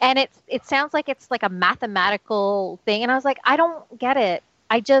 and it sounds like it's like a mathematical thing. And I was like, I don't get it.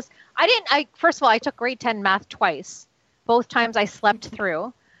 First of all, I took grade 10 math twice. Both times I slept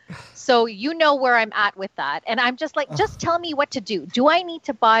through. So you know where I'm at with that. And I'm just like, just tell me what to do. Do I need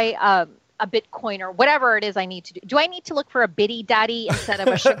to buy a Bitcoin or whatever it is I need to do? Do I need to look for a biddy daddy instead of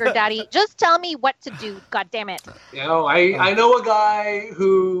a sugar daddy? Just tell me what to do. God damn it. I know a guy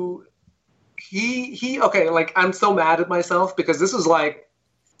who I'm so mad at myself, because this was like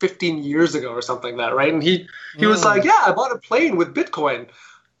 15 years ago or something like that, right? And he was like, yeah, I bought a plane with Bitcoin.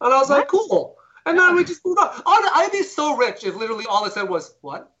 And I was like, cool. And then we just moved on. I'd be so rich if literally all I said was,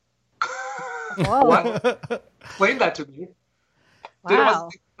 what? What? Explain that to me. Wow.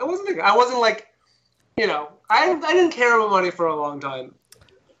 I wasn't like, I didn't care about money for a long time.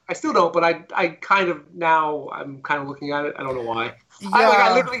 I still don't, but I kind of, now I'm kind of looking at it. I don't know why. Yeah.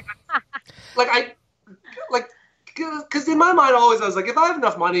 I literally, because in my mind, always I was like, if I have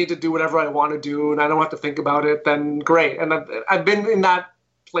enough money to do whatever I want to do and I don't have to think about it, then great. And I've been in that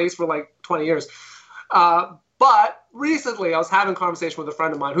place for like 20 years. But recently I was having a conversation with a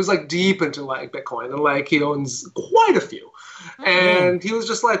friend of mine who's like deep into like Bitcoin and like he owns quite a few. And he was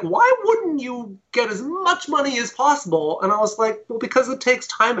just like, why wouldn't you get as much money as possible? And I was like, well, because it takes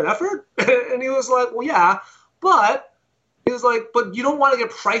time and effort. And he was like, well, yeah, but he was like, but you don't want to get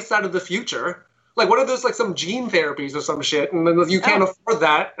priced out of the future. Like, what if there's like some gene therapies or some shit, and then you can't afford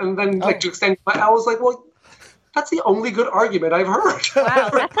that, and then like to extend? I was like, well, that's the only good argument I've heard. Wow,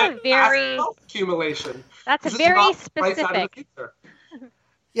 that's a very accumulation. That's a very specific.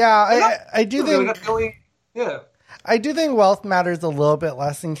 Yeah, I do think. Yeah. I do think wealth matters a little bit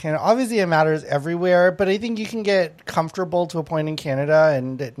less in Canada. Obviously, it matters everywhere, but I think you can get comfortable to a point in Canada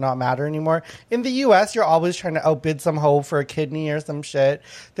and it not matter anymore. In the U.S., you're always trying to outbid some hoe for a kidney or some shit.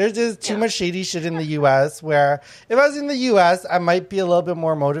 There's just too much shady shit in the U.S. where if I was in the U.S., I might be a little bit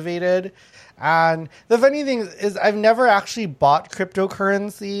more motivated. And the funny thing is I've never actually bought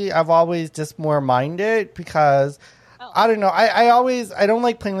cryptocurrency. I've always just more mined it because... I don't know. I don't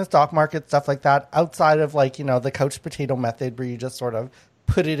like playing the stock market, stuff like that, outside of like, you know, the couch potato method where you just sort of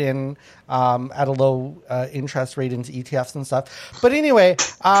put it in at a low interest rate into ETFs and stuff. But anyway,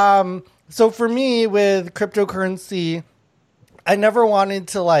 so for me with cryptocurrency, I never wanted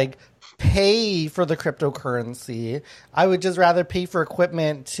to like pay for the cryptocurrency. I would just rather pay for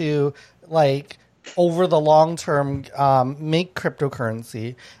equipment to like over the long term make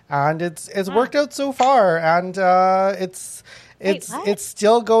cryptocurrency, and it's worked out so far, and it's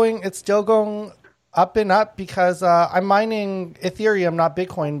still going up and up because I'm mining Ethereum, not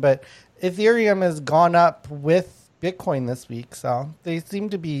Bitcoin, but Ethereum has gone up with Bitcoin this week, so they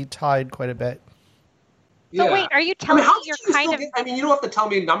seem to be tied quite a bit. So wait, are you telling me you're kind of... I mean, you don't have to tell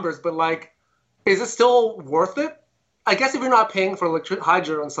me numbers, but like, is it still worth it? I guess if you're not paying for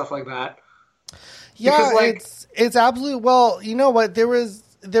hydro and stuff like that. Yeah, because, like, it's absolutely... Well, you know what? There was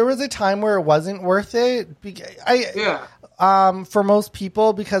a time where it wasn't worth it. For most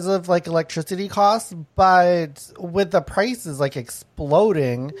people because of like electricity costs, but with the prices like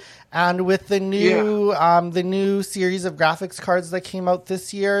exploding, and with the new series of graphics cards that came out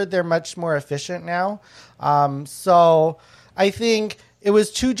this year, they're much more efficient now. So I think it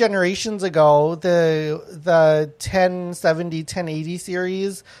was 2 generations ago, the 1070, 1080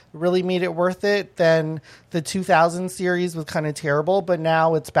 series really made it worth it. Then the 2000 series was kind of terrible, but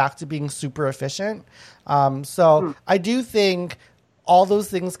now it's back to being super efficient. I do think all those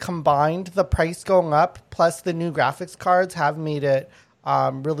things combined, the price going up, plus the new graphics cards have made it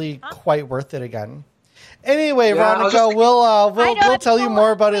really quite worth it again. Anyway, Veronica, we'll tell you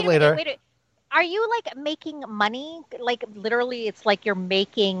more about it later. Wait. Are you like making money? Like literally, it's like you're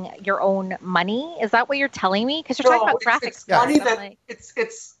making your own money. Is that what you're telling me? Because you're talking about graphics cards. Money that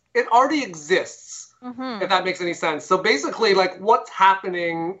it already exists. If that makes any sense. So basically, like what's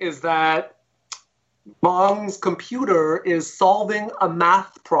happening is that Mom's computer is solving a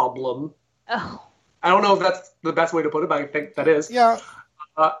math problem. Oh. I don't know if that's the best way to put it, but I think that is. Yeah.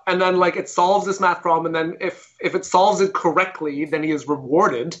 And then like it solves this math problem, and then if it solves it correctly, then he is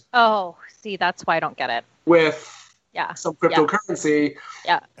rewarded. Oh, see, that's why I don't get it. With some cryptocurrency.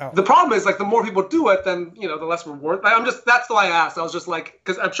 Yeah. The problem is like the more people do it, then the less reward. That's why I asked. I was just like,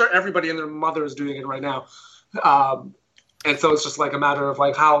 because I'm sure everybody and their mother is doing it right now. And so it's just like a matter of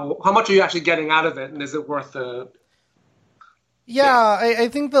like how much are you actually getting out of it, and is it worth the... Yeah, I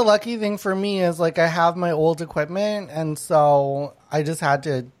think the lucky thing for me is like I have my old equipment, and so I just had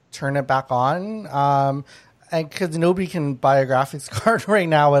to turn it back on. And because nobody can buy a graphics card right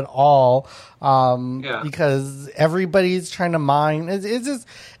now at all, because everybody's trying to mine. It's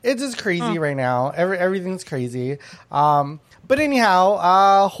just crazy right now. Everything's crazy. But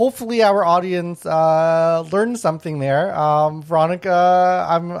anyhow, hopefully our audience learned something there. Veronica,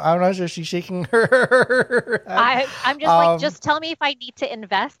 I'm not sure she's shaking her head. I'm just like, just tell me if I need to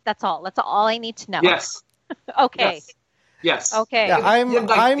invest. That's all. That's all I need to know. Yes. Okay. Yes. Okay. Yeah,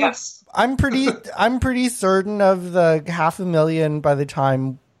 I'm pretty certain of the $500,000 by the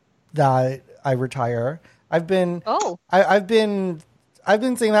time that I retire. I've been saying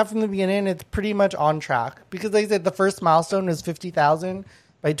that from the beginning. It's pretty much on track because, like I said, the first milestone is 50,000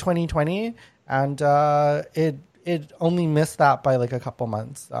 by 2020, and it only missed that by like a couple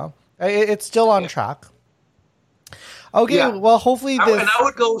months. So it's still on track. Okay, well, hopefully this... And I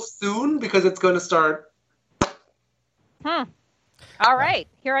would go soon because it's going to start... All right,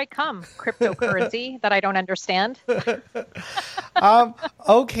 here I come. Cryptocurrency that I don't understand.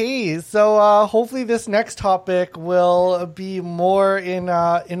 Okay, so hopefully this next topic will be more in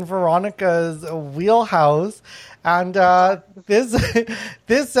Veronica's wheelhouse, and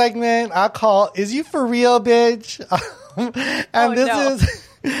this segment I call "Is You For Real, Bitch?"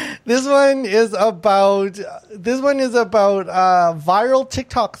 This one is about viral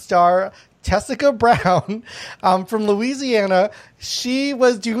TikTok star Tessica Brown from Louisiana. She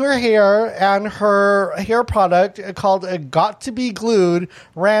was doing her hair, and her hair product called Got to Be Glued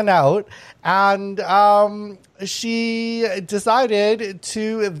ran out, and she decided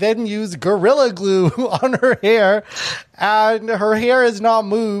to then use Gorilla Glue on her hair, and her hair has not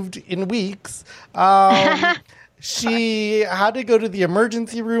moved in weeks. She had to go to the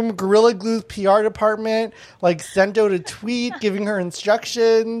emergency room. Gorilla Glue's PR department sent out a tweet giving her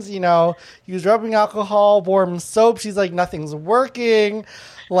instructions. Use rubbing alcohol, warm soap. She's like, nothing's working.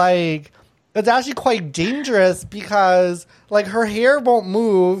 It's actually quite dangerous because her hair won't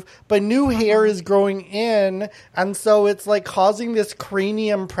move, but new hair is growing in, and so it's causing this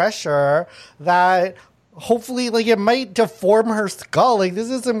cranium pressure that hopefully it might deform her skull.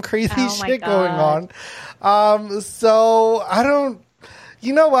 This is some crazy shit going on. So I don't,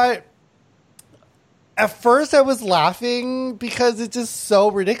 you know what? At first I was laughing because it's just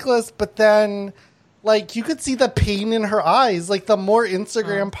so ridiculous, but then you could see the pain in her eyes. The more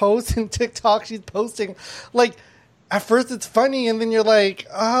Instagram posts and TikTok she's posting, at first it's funny, and then you're like,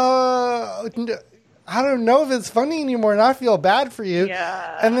 I don't know if it's funny anymore, and I feel bad for you.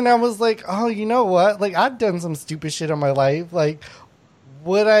 Yeah. And then I was like, oh, you know what? I've done some stupid shit in my life.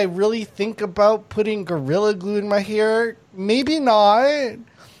 Would I really think about putting Gorilla Glue in my hair? Maybe not.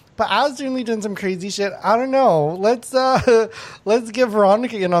 But I've certainly done some crazy shit. I don't know. Let's get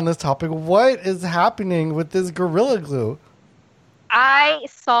Veronica in on this topic. What is happening with this Gorilla Glue? I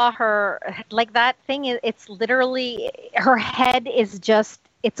saw her that thing. It's literally her head is just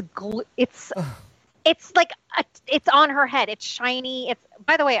it's glue. It's on her head. It's shiny.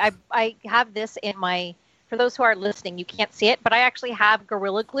 By the way, I have this in my. For those who are listening, you can't see it, but I actually have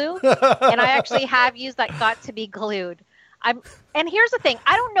Gorilla Glue, and I actually have used that Got to Be Glued. And here's the thing.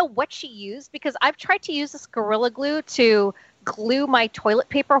 I don't know what she used, because I've tried to use this Gorilla Glue to glue my toilet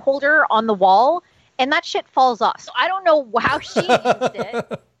paper holder on the wall, and that shit falls off. So I don't know how she used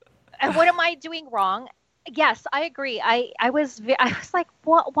it. And what am I doing wrong? Yes, I agree. I was like,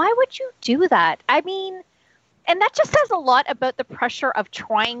 what? Why would you do that? I mean... And that just says a lot about the pressure of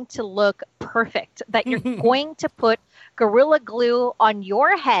trying to look perfect, that you're going to put Gorilla Glue on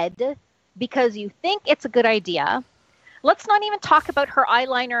your head because you think it's a good idea. Let's not even talk about her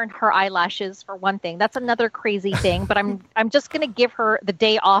eyeliner and her eyelashes, for one thing. That's another crazy thing, but I'm just going to give her the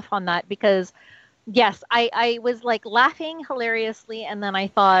day off on that because, yes, I was laughing hilariously, and then I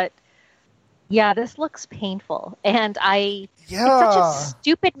thought, yeah, this looks painful. And it's such a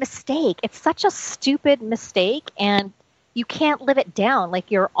stupid mistake. It's such a stupid mistake, and you can't live it down.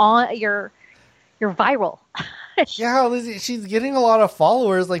 You're viral. Yeah, Lizzie, she's getting a lot of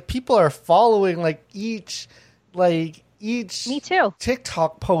followers. People are following each Me too.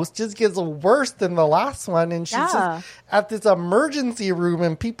 TikTok post just gets worse than the last one, and she's just at this emergency room,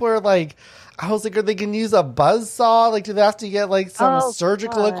 and people are I was like, are they going to use a buzzsaw? Do they have to get some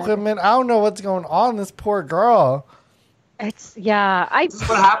surgical equipment? I don't know what's going on. This poor girl. This is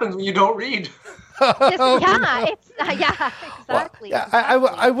what happens when you don't read. Exactly.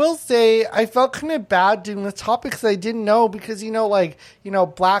 Well, I will say I felt kind of bad doing this topic because I didn't know, because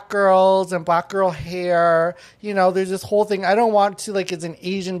black girls and black girl hair, there's this whole thing. I don't want to as an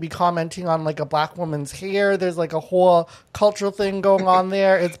Asian be commenting on a black woman's hair. There's a whole cultural thing going on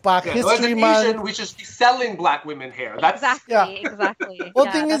there. It's Black History Month. Asian, we should be selling black women hair. That's exactly. Well,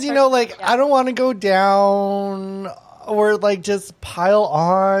 the thing is, I don't want to go down or just pile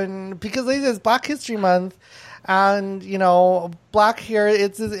on, because it's Black History Month, and black hair,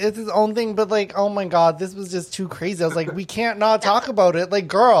 it's his own thing, but oh my god, this was just too crazy. I was like, we can't not talk about it.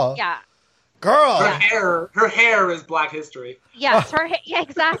 Girl, her hair is Black history. Yes, her hair. Yeah,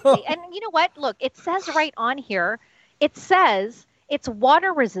 exactly. And you know what, look, it says right on here, it says it's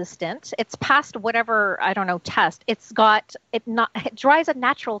water resistant. It's past whatever, I don't know, test. It dries a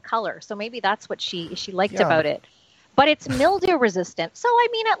natural color, so maybe that's what she liked about it. But it's mildew resistant. So, I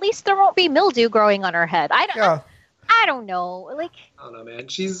mean, at least there won't be mildew growing on her head. I don't know. I don't know, man.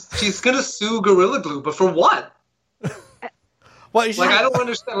 She's going to sue Gorilla Glue, but for what? Well, I don't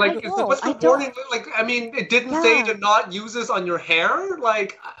understand. What's the warning? I mean, it didn't say to not use this on your hair?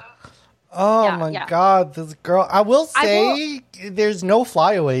 Oh my God, this girl! I will say there's no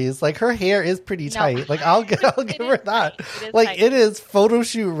flyaways. Like her hair is pretty tight. Like I'll give her that. It is photo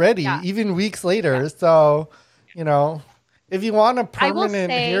shoot ready, even weeks later. Yeah. So, if you want a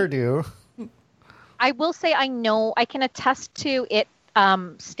permanent hairdo, I will say I know I can attest to it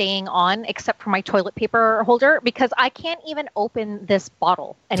staying on, except for my toilet paper holder, because I can't even open this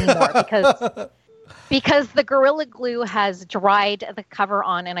bottle anymore because the Gorilla Glue has dried the cover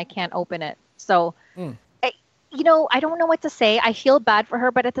on and I can't open it. So, I don't know what to say. I feel bad for her,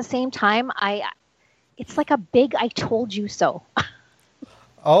 but at the same time, it's like a big "I told you so."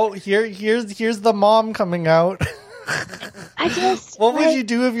 Oh, here's the mom coming out. What would you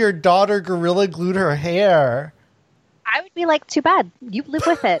do if your daughter Gorilla Glued her hair? I would be like, too bad. You live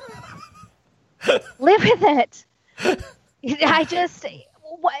with it. Live with it.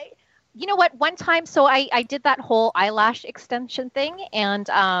 You know what? One time, so I did that whole eyelash extension thing, and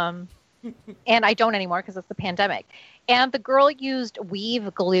I don't anymore because it's the pandemic. And the girl used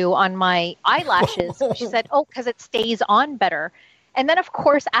weave glue on my eyelashes. She said, "Oh, because it stays on better." And then, of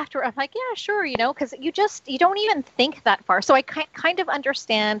course, after I'm like, "Yeah, sure," because you don't even think that far. So I kind of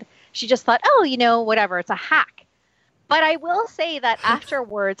understand. She just thought, "Oh, whatever, it's a hack." But I will say that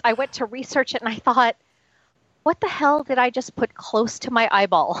afterwards, I went to research it, and I thought, "What the hell did I just put close to my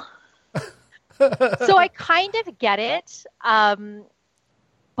eyeball?" So I kind of get it,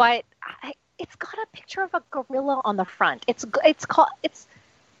 but it's got a picture of a gorilla on the front.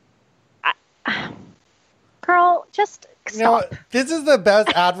 Girl, just stop. This is the best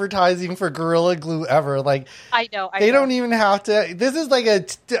advertising for Gorilla Glue ever. Like, I know. They don't even have to. This is like a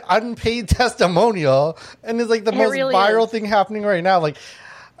unpaid testimonial, and it's like the most really viral thing happening right now. Like,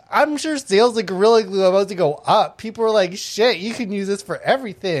 I'm sure sales of Gorilla Glue are about to go up. People are like, "Shit, you can use this for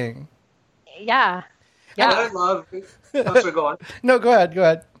everything." Yeah. What I love. Sorry, go on. No, go ahead.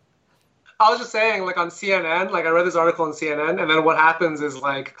 I was just saying, like on CNN, like I read this article on CNN, and then what happens is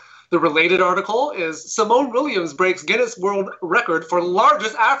like the related article is Simone Williams breaks Guinness World Record for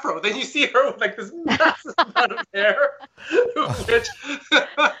largest afro. Then you see her with like this massive amount of hair,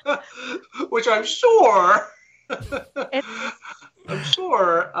 which I'm sure.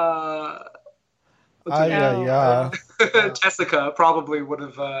 Tessica probably would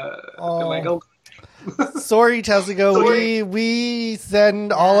have been like, "Oh." Sorry, Tessica. We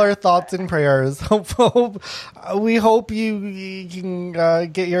send all our thoughts and prayers. We hope you can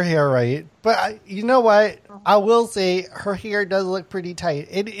get your hair right. But you know what? I will say her hair does look pretty tight.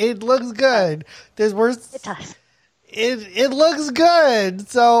 It looks good. There's worse. It does. It looks good.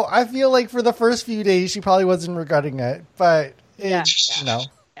 So I feel like for the first few days she probably wasn't regretting it. But it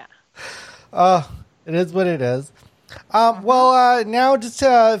is what it is. Now just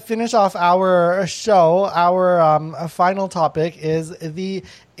to finish off our show, our final topic is the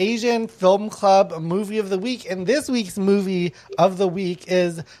Asian Film Club Movie of the Week. And this week's movie of the week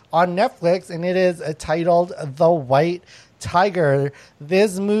is on Netflix, and it is titled The White Tiger.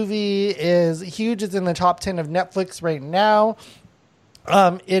 This movie is huge. It's in the top 10 of Netflix right now.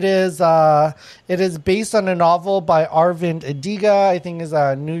 It is based on a novel by Arvind Adiga. I think is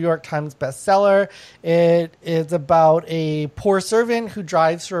a New York Times bestseller. It is about a poor servant who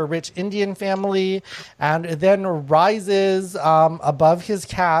drives for a rich Indian family and then rises above his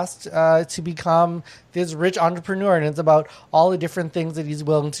caste to become this rich entrepreneur. And it's about all the different things that he's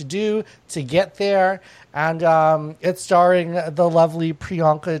willing to do to get there. And it's starring the lovely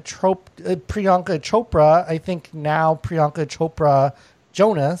Priyanka Chopra. I think now Priyanka Chopra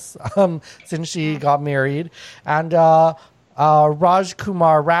Jonas, since she got married, and Raj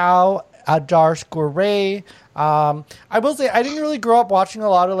Kumar Rao, Adarsh Gore. I will say I didn't really grow up watching a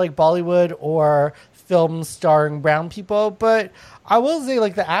lot of like Bollywood or films starring brown people, but I will say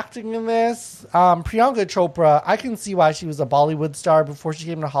like the acting in this, Priyanka Chopra, I can see why she was a Bollywood star before she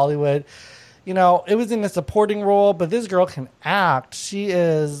came to Hollywood. It was in a supporting role, but this girl can act. She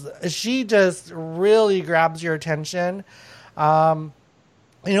just really grabs your attention.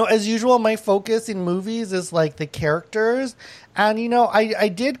 As usual, my focus in movies is like the characters. And, I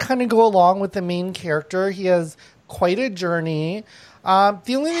did kind of go along with the main character. He has quite a journey. The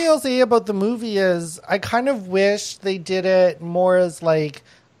only thing I'll say about the movie is I kind of wish they did it more as like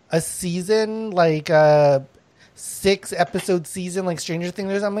a season, like a 6-episode season like Stranger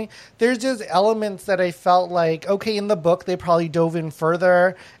Things or something. There's just elements that I felt like, okay, in the book they probably dove in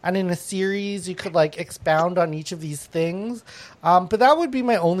further, and in a series you could like expound on each of these things. But that would be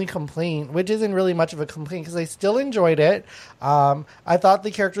my only complaint, which isn't really much of a complaint because I still enjoyed it. I thought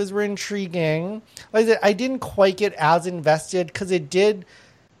the characters were intriguing. Like I said, I didn't quite get as invested because it did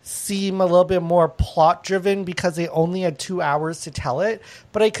seem a little bit more plot driven because they only had 2 hours to tell it.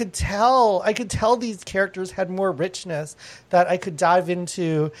 But I could tell these characters had more richness that I could dive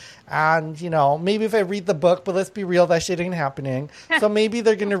into. And, maybe if I read the book, but let's be real, that shit ain't happening. So maybe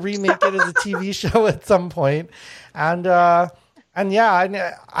they're going to remake it as a TV show at some point. And yeah,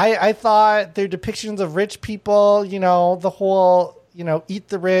 I thought their depictions of rich people, the whole, eat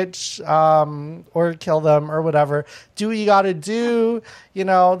the rich, or kill them or whatever. Do what you got to do.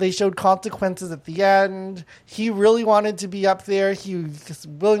 They showed consequences at the end. He really wanted to be up there. He was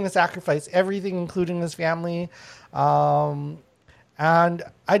willing to sacrifice everything, including his family. And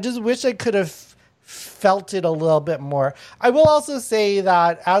I just wish I could have felt it a little bit more. I will also say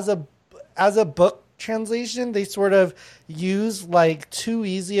that as a book translation, they sort of use like too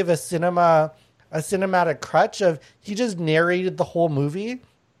easy of a cinematic crutch of he just narrated the whole movie.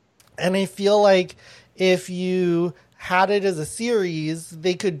 And I feel like if you had it as a series,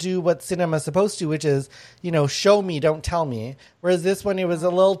 they could do what cinema's supposed to, which is, show me, don't tell me. Whereas this one, it was a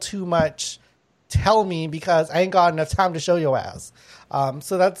little too much tell me because I ain't got enough time to show your ass.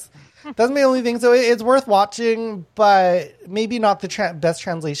 So that's my only thing. So it's worth watching, but maybe not the best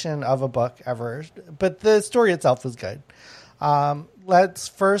translation of a book ever. But the story itself was good. Let's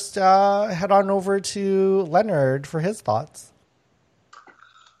first head on over to Leonard for his thoughts.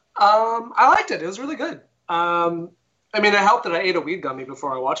 I liked it. It was really good. It helped that I ate a weed gummy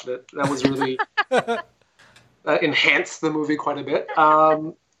before I watched it. That was really enhanced the movie quite a bit.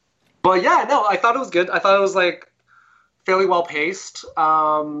 But yeah, no, I thought it was good. I thought it was like fairly well paced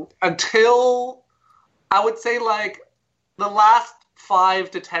until I would say like the last 5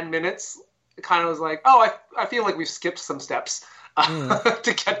 to 10 minutes. It kind of was like, I feel like we've skipped some steps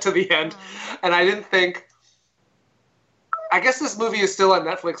to get to the end. And I didn't think... I guess this movie is still on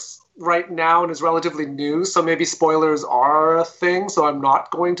Netflix right now and is relatively new, so maybe spoilers are a thing, so I'm not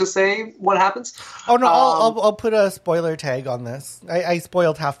going to say what happens. Oh, no, I'll put a spoiler tag on this. I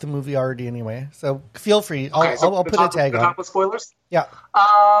spoiled half the movie already anyway, so feel free. I'll put a tag on. Talk with spoilers? Yeah.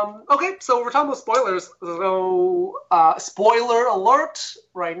 Okay, so we're talking about spoilers. So, spoiler alert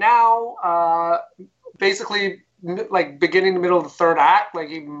right now. Basically, like beginning the middle of the third act, like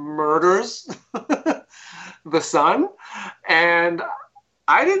he murders the son, and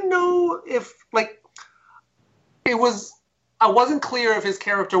I didn't know if I wasn't clear if his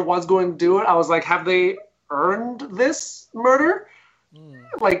character was going to do it. I was like, have they earned this murder?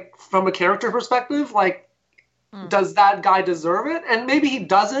 Like from a character perspective, does that guy deserve it? And maybe he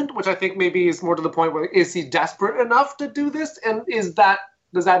doesn't, which I think maybe is more to the point where is he desperate enough to do this? And does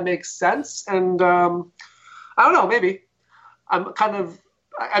that make sense? And I don't know, maybe. I'm kind of,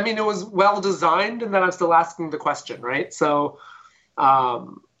 it was well designed, and then I'm still asking the question, right? So,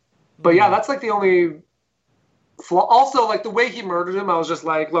 but yeah, that's like the only flaw. Also, like the way he murdered him, I was just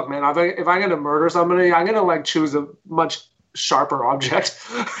like, look, man, if I'm going to murder somebody, I'm going to like choose a much sharper object.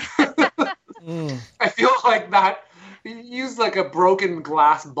 I feel like that. He used like a broken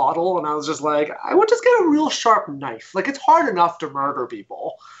glass bottle, and I was just like, I would just get a real sharp knife. Like, it's hard enough to murder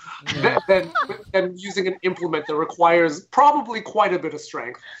people than using an implement that requires probably quite a bit of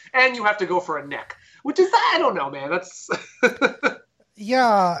strength, and you have to go for a neck, which is, I don't know, man. That's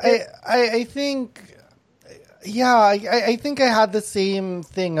yeah. I think. Yeah, I think I had the same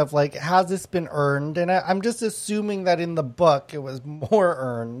thing of like, has this been earned? And I'm just assuming that in the book it was more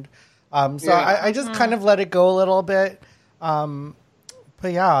earned. I just kind of let it go a little bit. But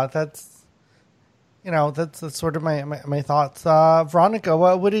yeah, that's sort of my thoughts. Veronica,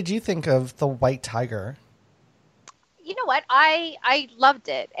 what did you think of The White Tiger? You know what? I loved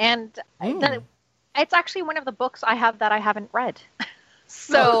it. And it's actually one of the books I have that I haven't read.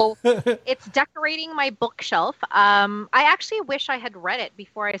 So it's decorating my bookshelf. I actually wish I had read it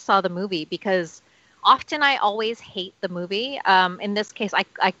before I saw the movie, because often I always hate the movie. In this case,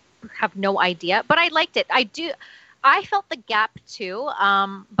 I have no idea, but I liked it. I felt the gap too,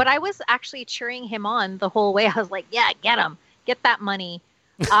 but I was actually cheering him on the whole way. I was like, yeah, get him, get that money.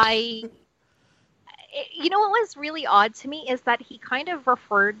 You know what was really odd to me is that he kind of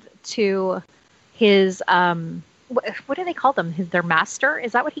referred to his what do they call them? Their master?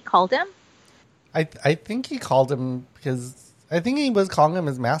 Is that what he called him? I think he called him, because I think he was calling him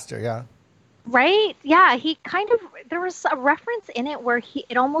his master. Yeah. Right? Yeah, he kind of, there was a reference in it where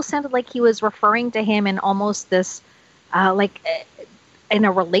it almost sounded like he was referring to him in almost this, in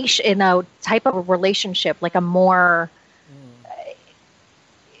a type of a relationship, like a more,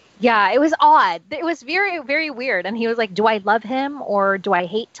 yeah, it was odd. It was very, very weird. And he was like, do I love him or do I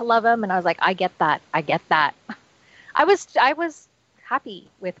hate to love him? And I was like, I get that. I was happy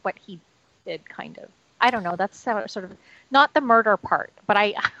with what he did, kind of. I don't know. That's sort of not the murder part, but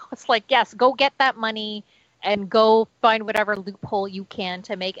I was like, yes, go get that money and go find whatever loophole you can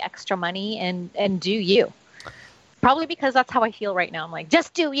to make extra money and do you. Probably because that's how I feel right now. I'm like,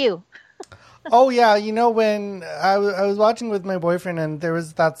 just do you. Oh, yeah. When I was watching with my boyfriend and there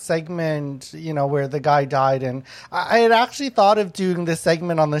was that segment, where the guy died. And I had actually thought of doing this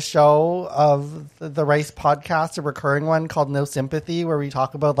segment on the show of the Rice podcast, a recurring one called No Sympathy, where we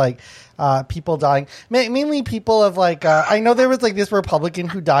talk about people dying. Mainly people of I know there was this Republican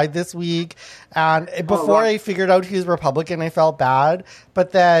who died this week. And before I figured out he was Republican, I felt bad.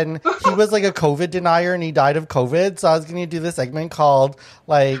 But then he was a COVID denier and he died of COVID. So I was going to do this segment called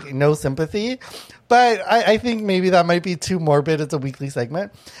No Sympathy. But I think maybe that might be too morbid. It's a weekly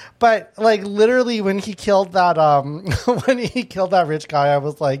segment. But literally when he killed that rich guy, I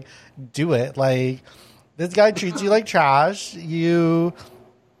was like, do it. This guy treats you like trash. You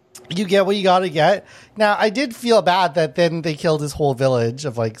get what you got to get. Now, I did feel bad that then they killed his whole village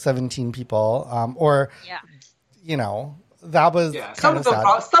of 17 people. That was kind of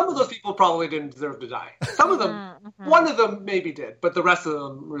sad. Some of those people probably didn't deserve to die. Some of them, one of them maybe did, but the rest of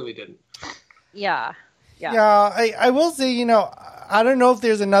them really didn't. Yeah. I will say, I don't know if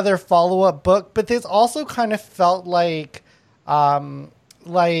there's another follow-up book, but this also kind of felt like an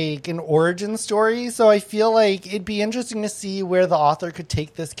origin story. So I feel like it'd be interesting to see where the author could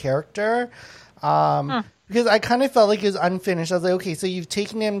take this character. Because I kind of felt like it was unfinished. I was like, okay, so you've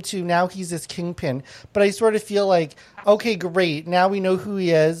taken him to now he's this kingpin. But I sort of feel like, okay, great. Now we know who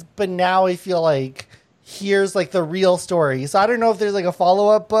he is. But now I feel like here's the real story. So I don't know if there's a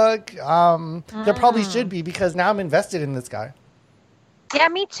follow-up book. There probably should be because now I'm invested in this guy. Yeah,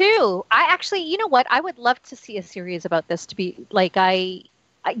 me too. I actually, you know what? I would love to see a series about this to be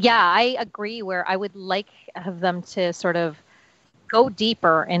I agree where I would like of them to sort of go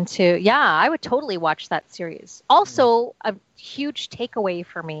deeper into, I would totally watch that series. Also, a huge takeaway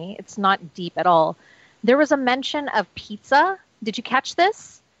for me, it's not deep at all. There was a mention of pizza. Did you catch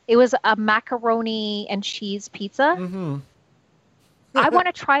this? It was a macaroni and cheese pizza. Mm-hmm. I want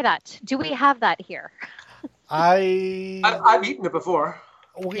to try that. Do we have that here? I've eaten it before.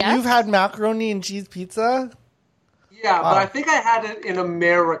 Yes? You've had macaroni and cheese pizza? Yeah, but I think I had it in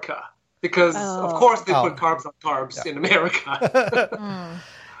America because, of course, they put carbs on carbs in America.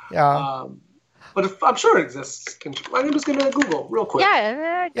 Yeah. But I'm sure it exists. I'm just going to Google real quick.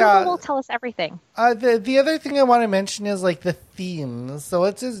 Yeah, Google will tell us everything. The other thing I want to mention is the themes. So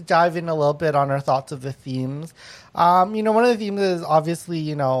let's just dive in a little bit on our thoughts of the themes. One of the themes is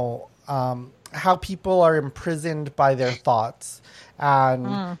obviously, how people are imprisoned by their thoughts.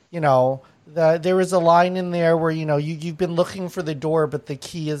 And, there was a line in there where, you've been looking for the door, but the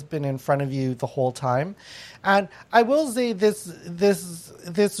key has been in front of you the whole time. And I will say this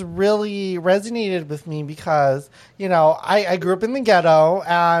really resonated with me because, I grew up in the ghetto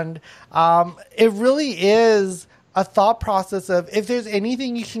and it really is a thought process of if there's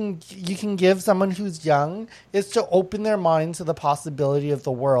anything you can give someone who's young is to open their mind to the possibility of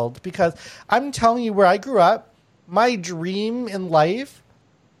the world. Because I'm telling you, where I grew up, my dream in life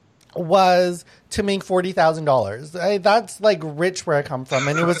was to make $40,000. That's rich where I come from,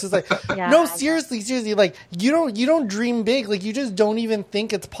 and it was just no, seriously, you don't dream big. You just don't even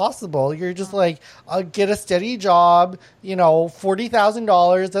think it's possible. You're just get a steady job,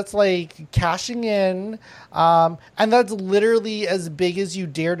 $40,000. That's cashing in, and that's literally as big as you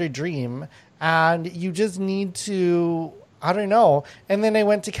dare to dream. And you just need to, I don't know. And then I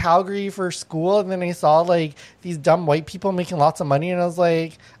went to Calgary for school, and then I saw these dumb white people making lots of money, and I was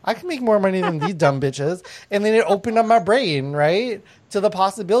like, I can make more money than these dumb bitches. And then it opened up my brain, right, to the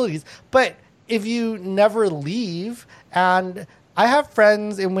possibilities. But if you never leave, and I have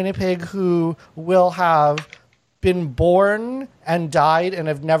friends in Winnipeg who will have been born and died and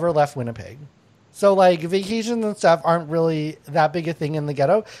have never left Winnipeg. So, vacations and stuff aren't really that big a thing in the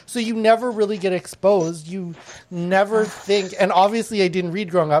ghetto. So you never really get exposed. You never think. And obviously I didn't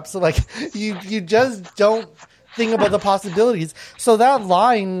read growing up. So, you just don't think about the possibilities. So that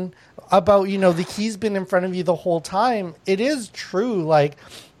line about, the key's been in front of you the whole time, it is true.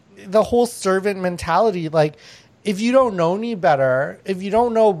 The whole servant mentality, if you don't know any better, if you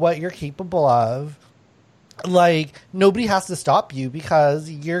don't know what you're capable of, nobody has to stop you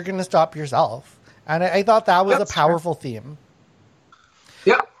because you're going to stop yourself. And I thought that was a powerful theme.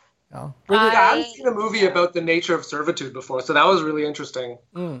 Yeah. I haven't seen a movie about the nature of servitude before, so that was really interesting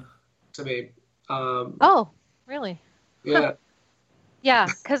to me. Really? Yeah. Yeah,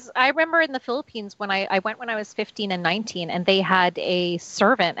 because I remember in the Philippines when I went when I was 15 and 19, and they had a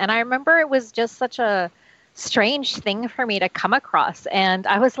servant. And I remember it was just such a strange thing for me to come across. And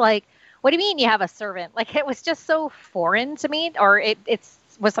I was like, what do you mean you have a servant? Like, it was just so foreign to me, or it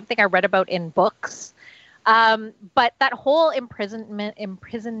was something I read about in books. But that whole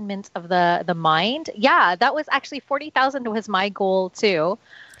imprisonment of the mind, yeah, that was actually 40,000 was my goal too.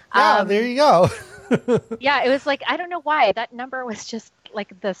 Yeah, there you go. Yeah, it was like, I don't know why that number was just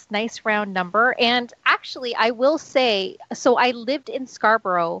like this nice round number. And actually, I will say, so I lived in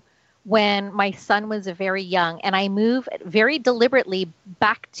Scarborough when my son was very young, and I moved very deliberately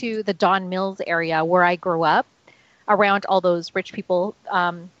back to the Don Mills area where I grew up, around all those rich people,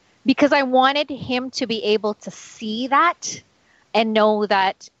 because I wanted him to be able to see that and know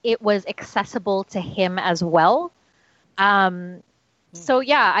that it was accessible to him as well. So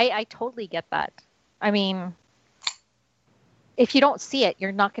yeah, I totally get that. I mean, if you don't see it,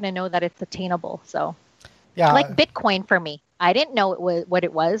 you're not going to know that it's attainable. So yeah, like Bitcoin for me. I didn't know what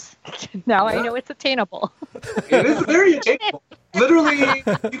it was. Now I know it's attainable. It is very attainable. Literally,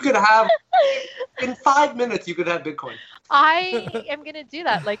 you could have, in 5 minutes, you could have Bitcoin. I am going to do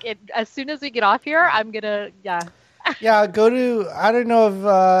that. Like, as soon as we get off here, I'm going to, yeah. Yeah, go to, I don't know if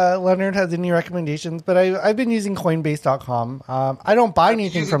Leonard has any recommendations, but I've been using Coinbase.com. I don't buy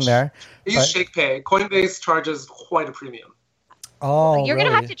anything from there. I use ShakePay. Coinbase charges quite a premium. Oh, you're going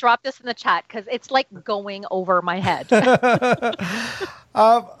to have to drop this in the chat because it's like going over my head.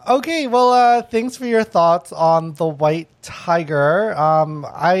 Okay, well, thanks for your thoughts on The White Tiger.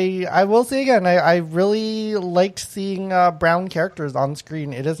 I will say again, I really liked seeing brown characters on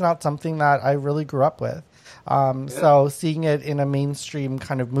screen. It is not something that I really grew up with. So seeing it in a mainstream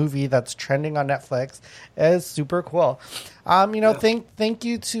kind of movie that's trending on Netflix is super cool. Thank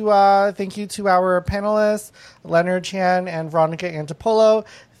you to our panelists, Leonard Chan and Veronica Antipolo.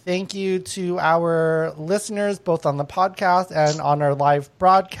 Thank you to our listeners, both on the podcast and on our live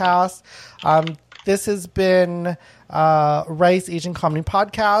broadcast. This has been Rice Asian Comedy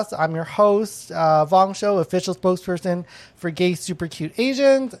Podcast. I'm your host, Vong Shou, official spokesperson for Gay Super Cute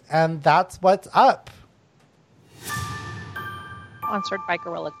Asians, and that's what's up. Sponsored by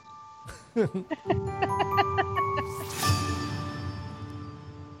Gorilla.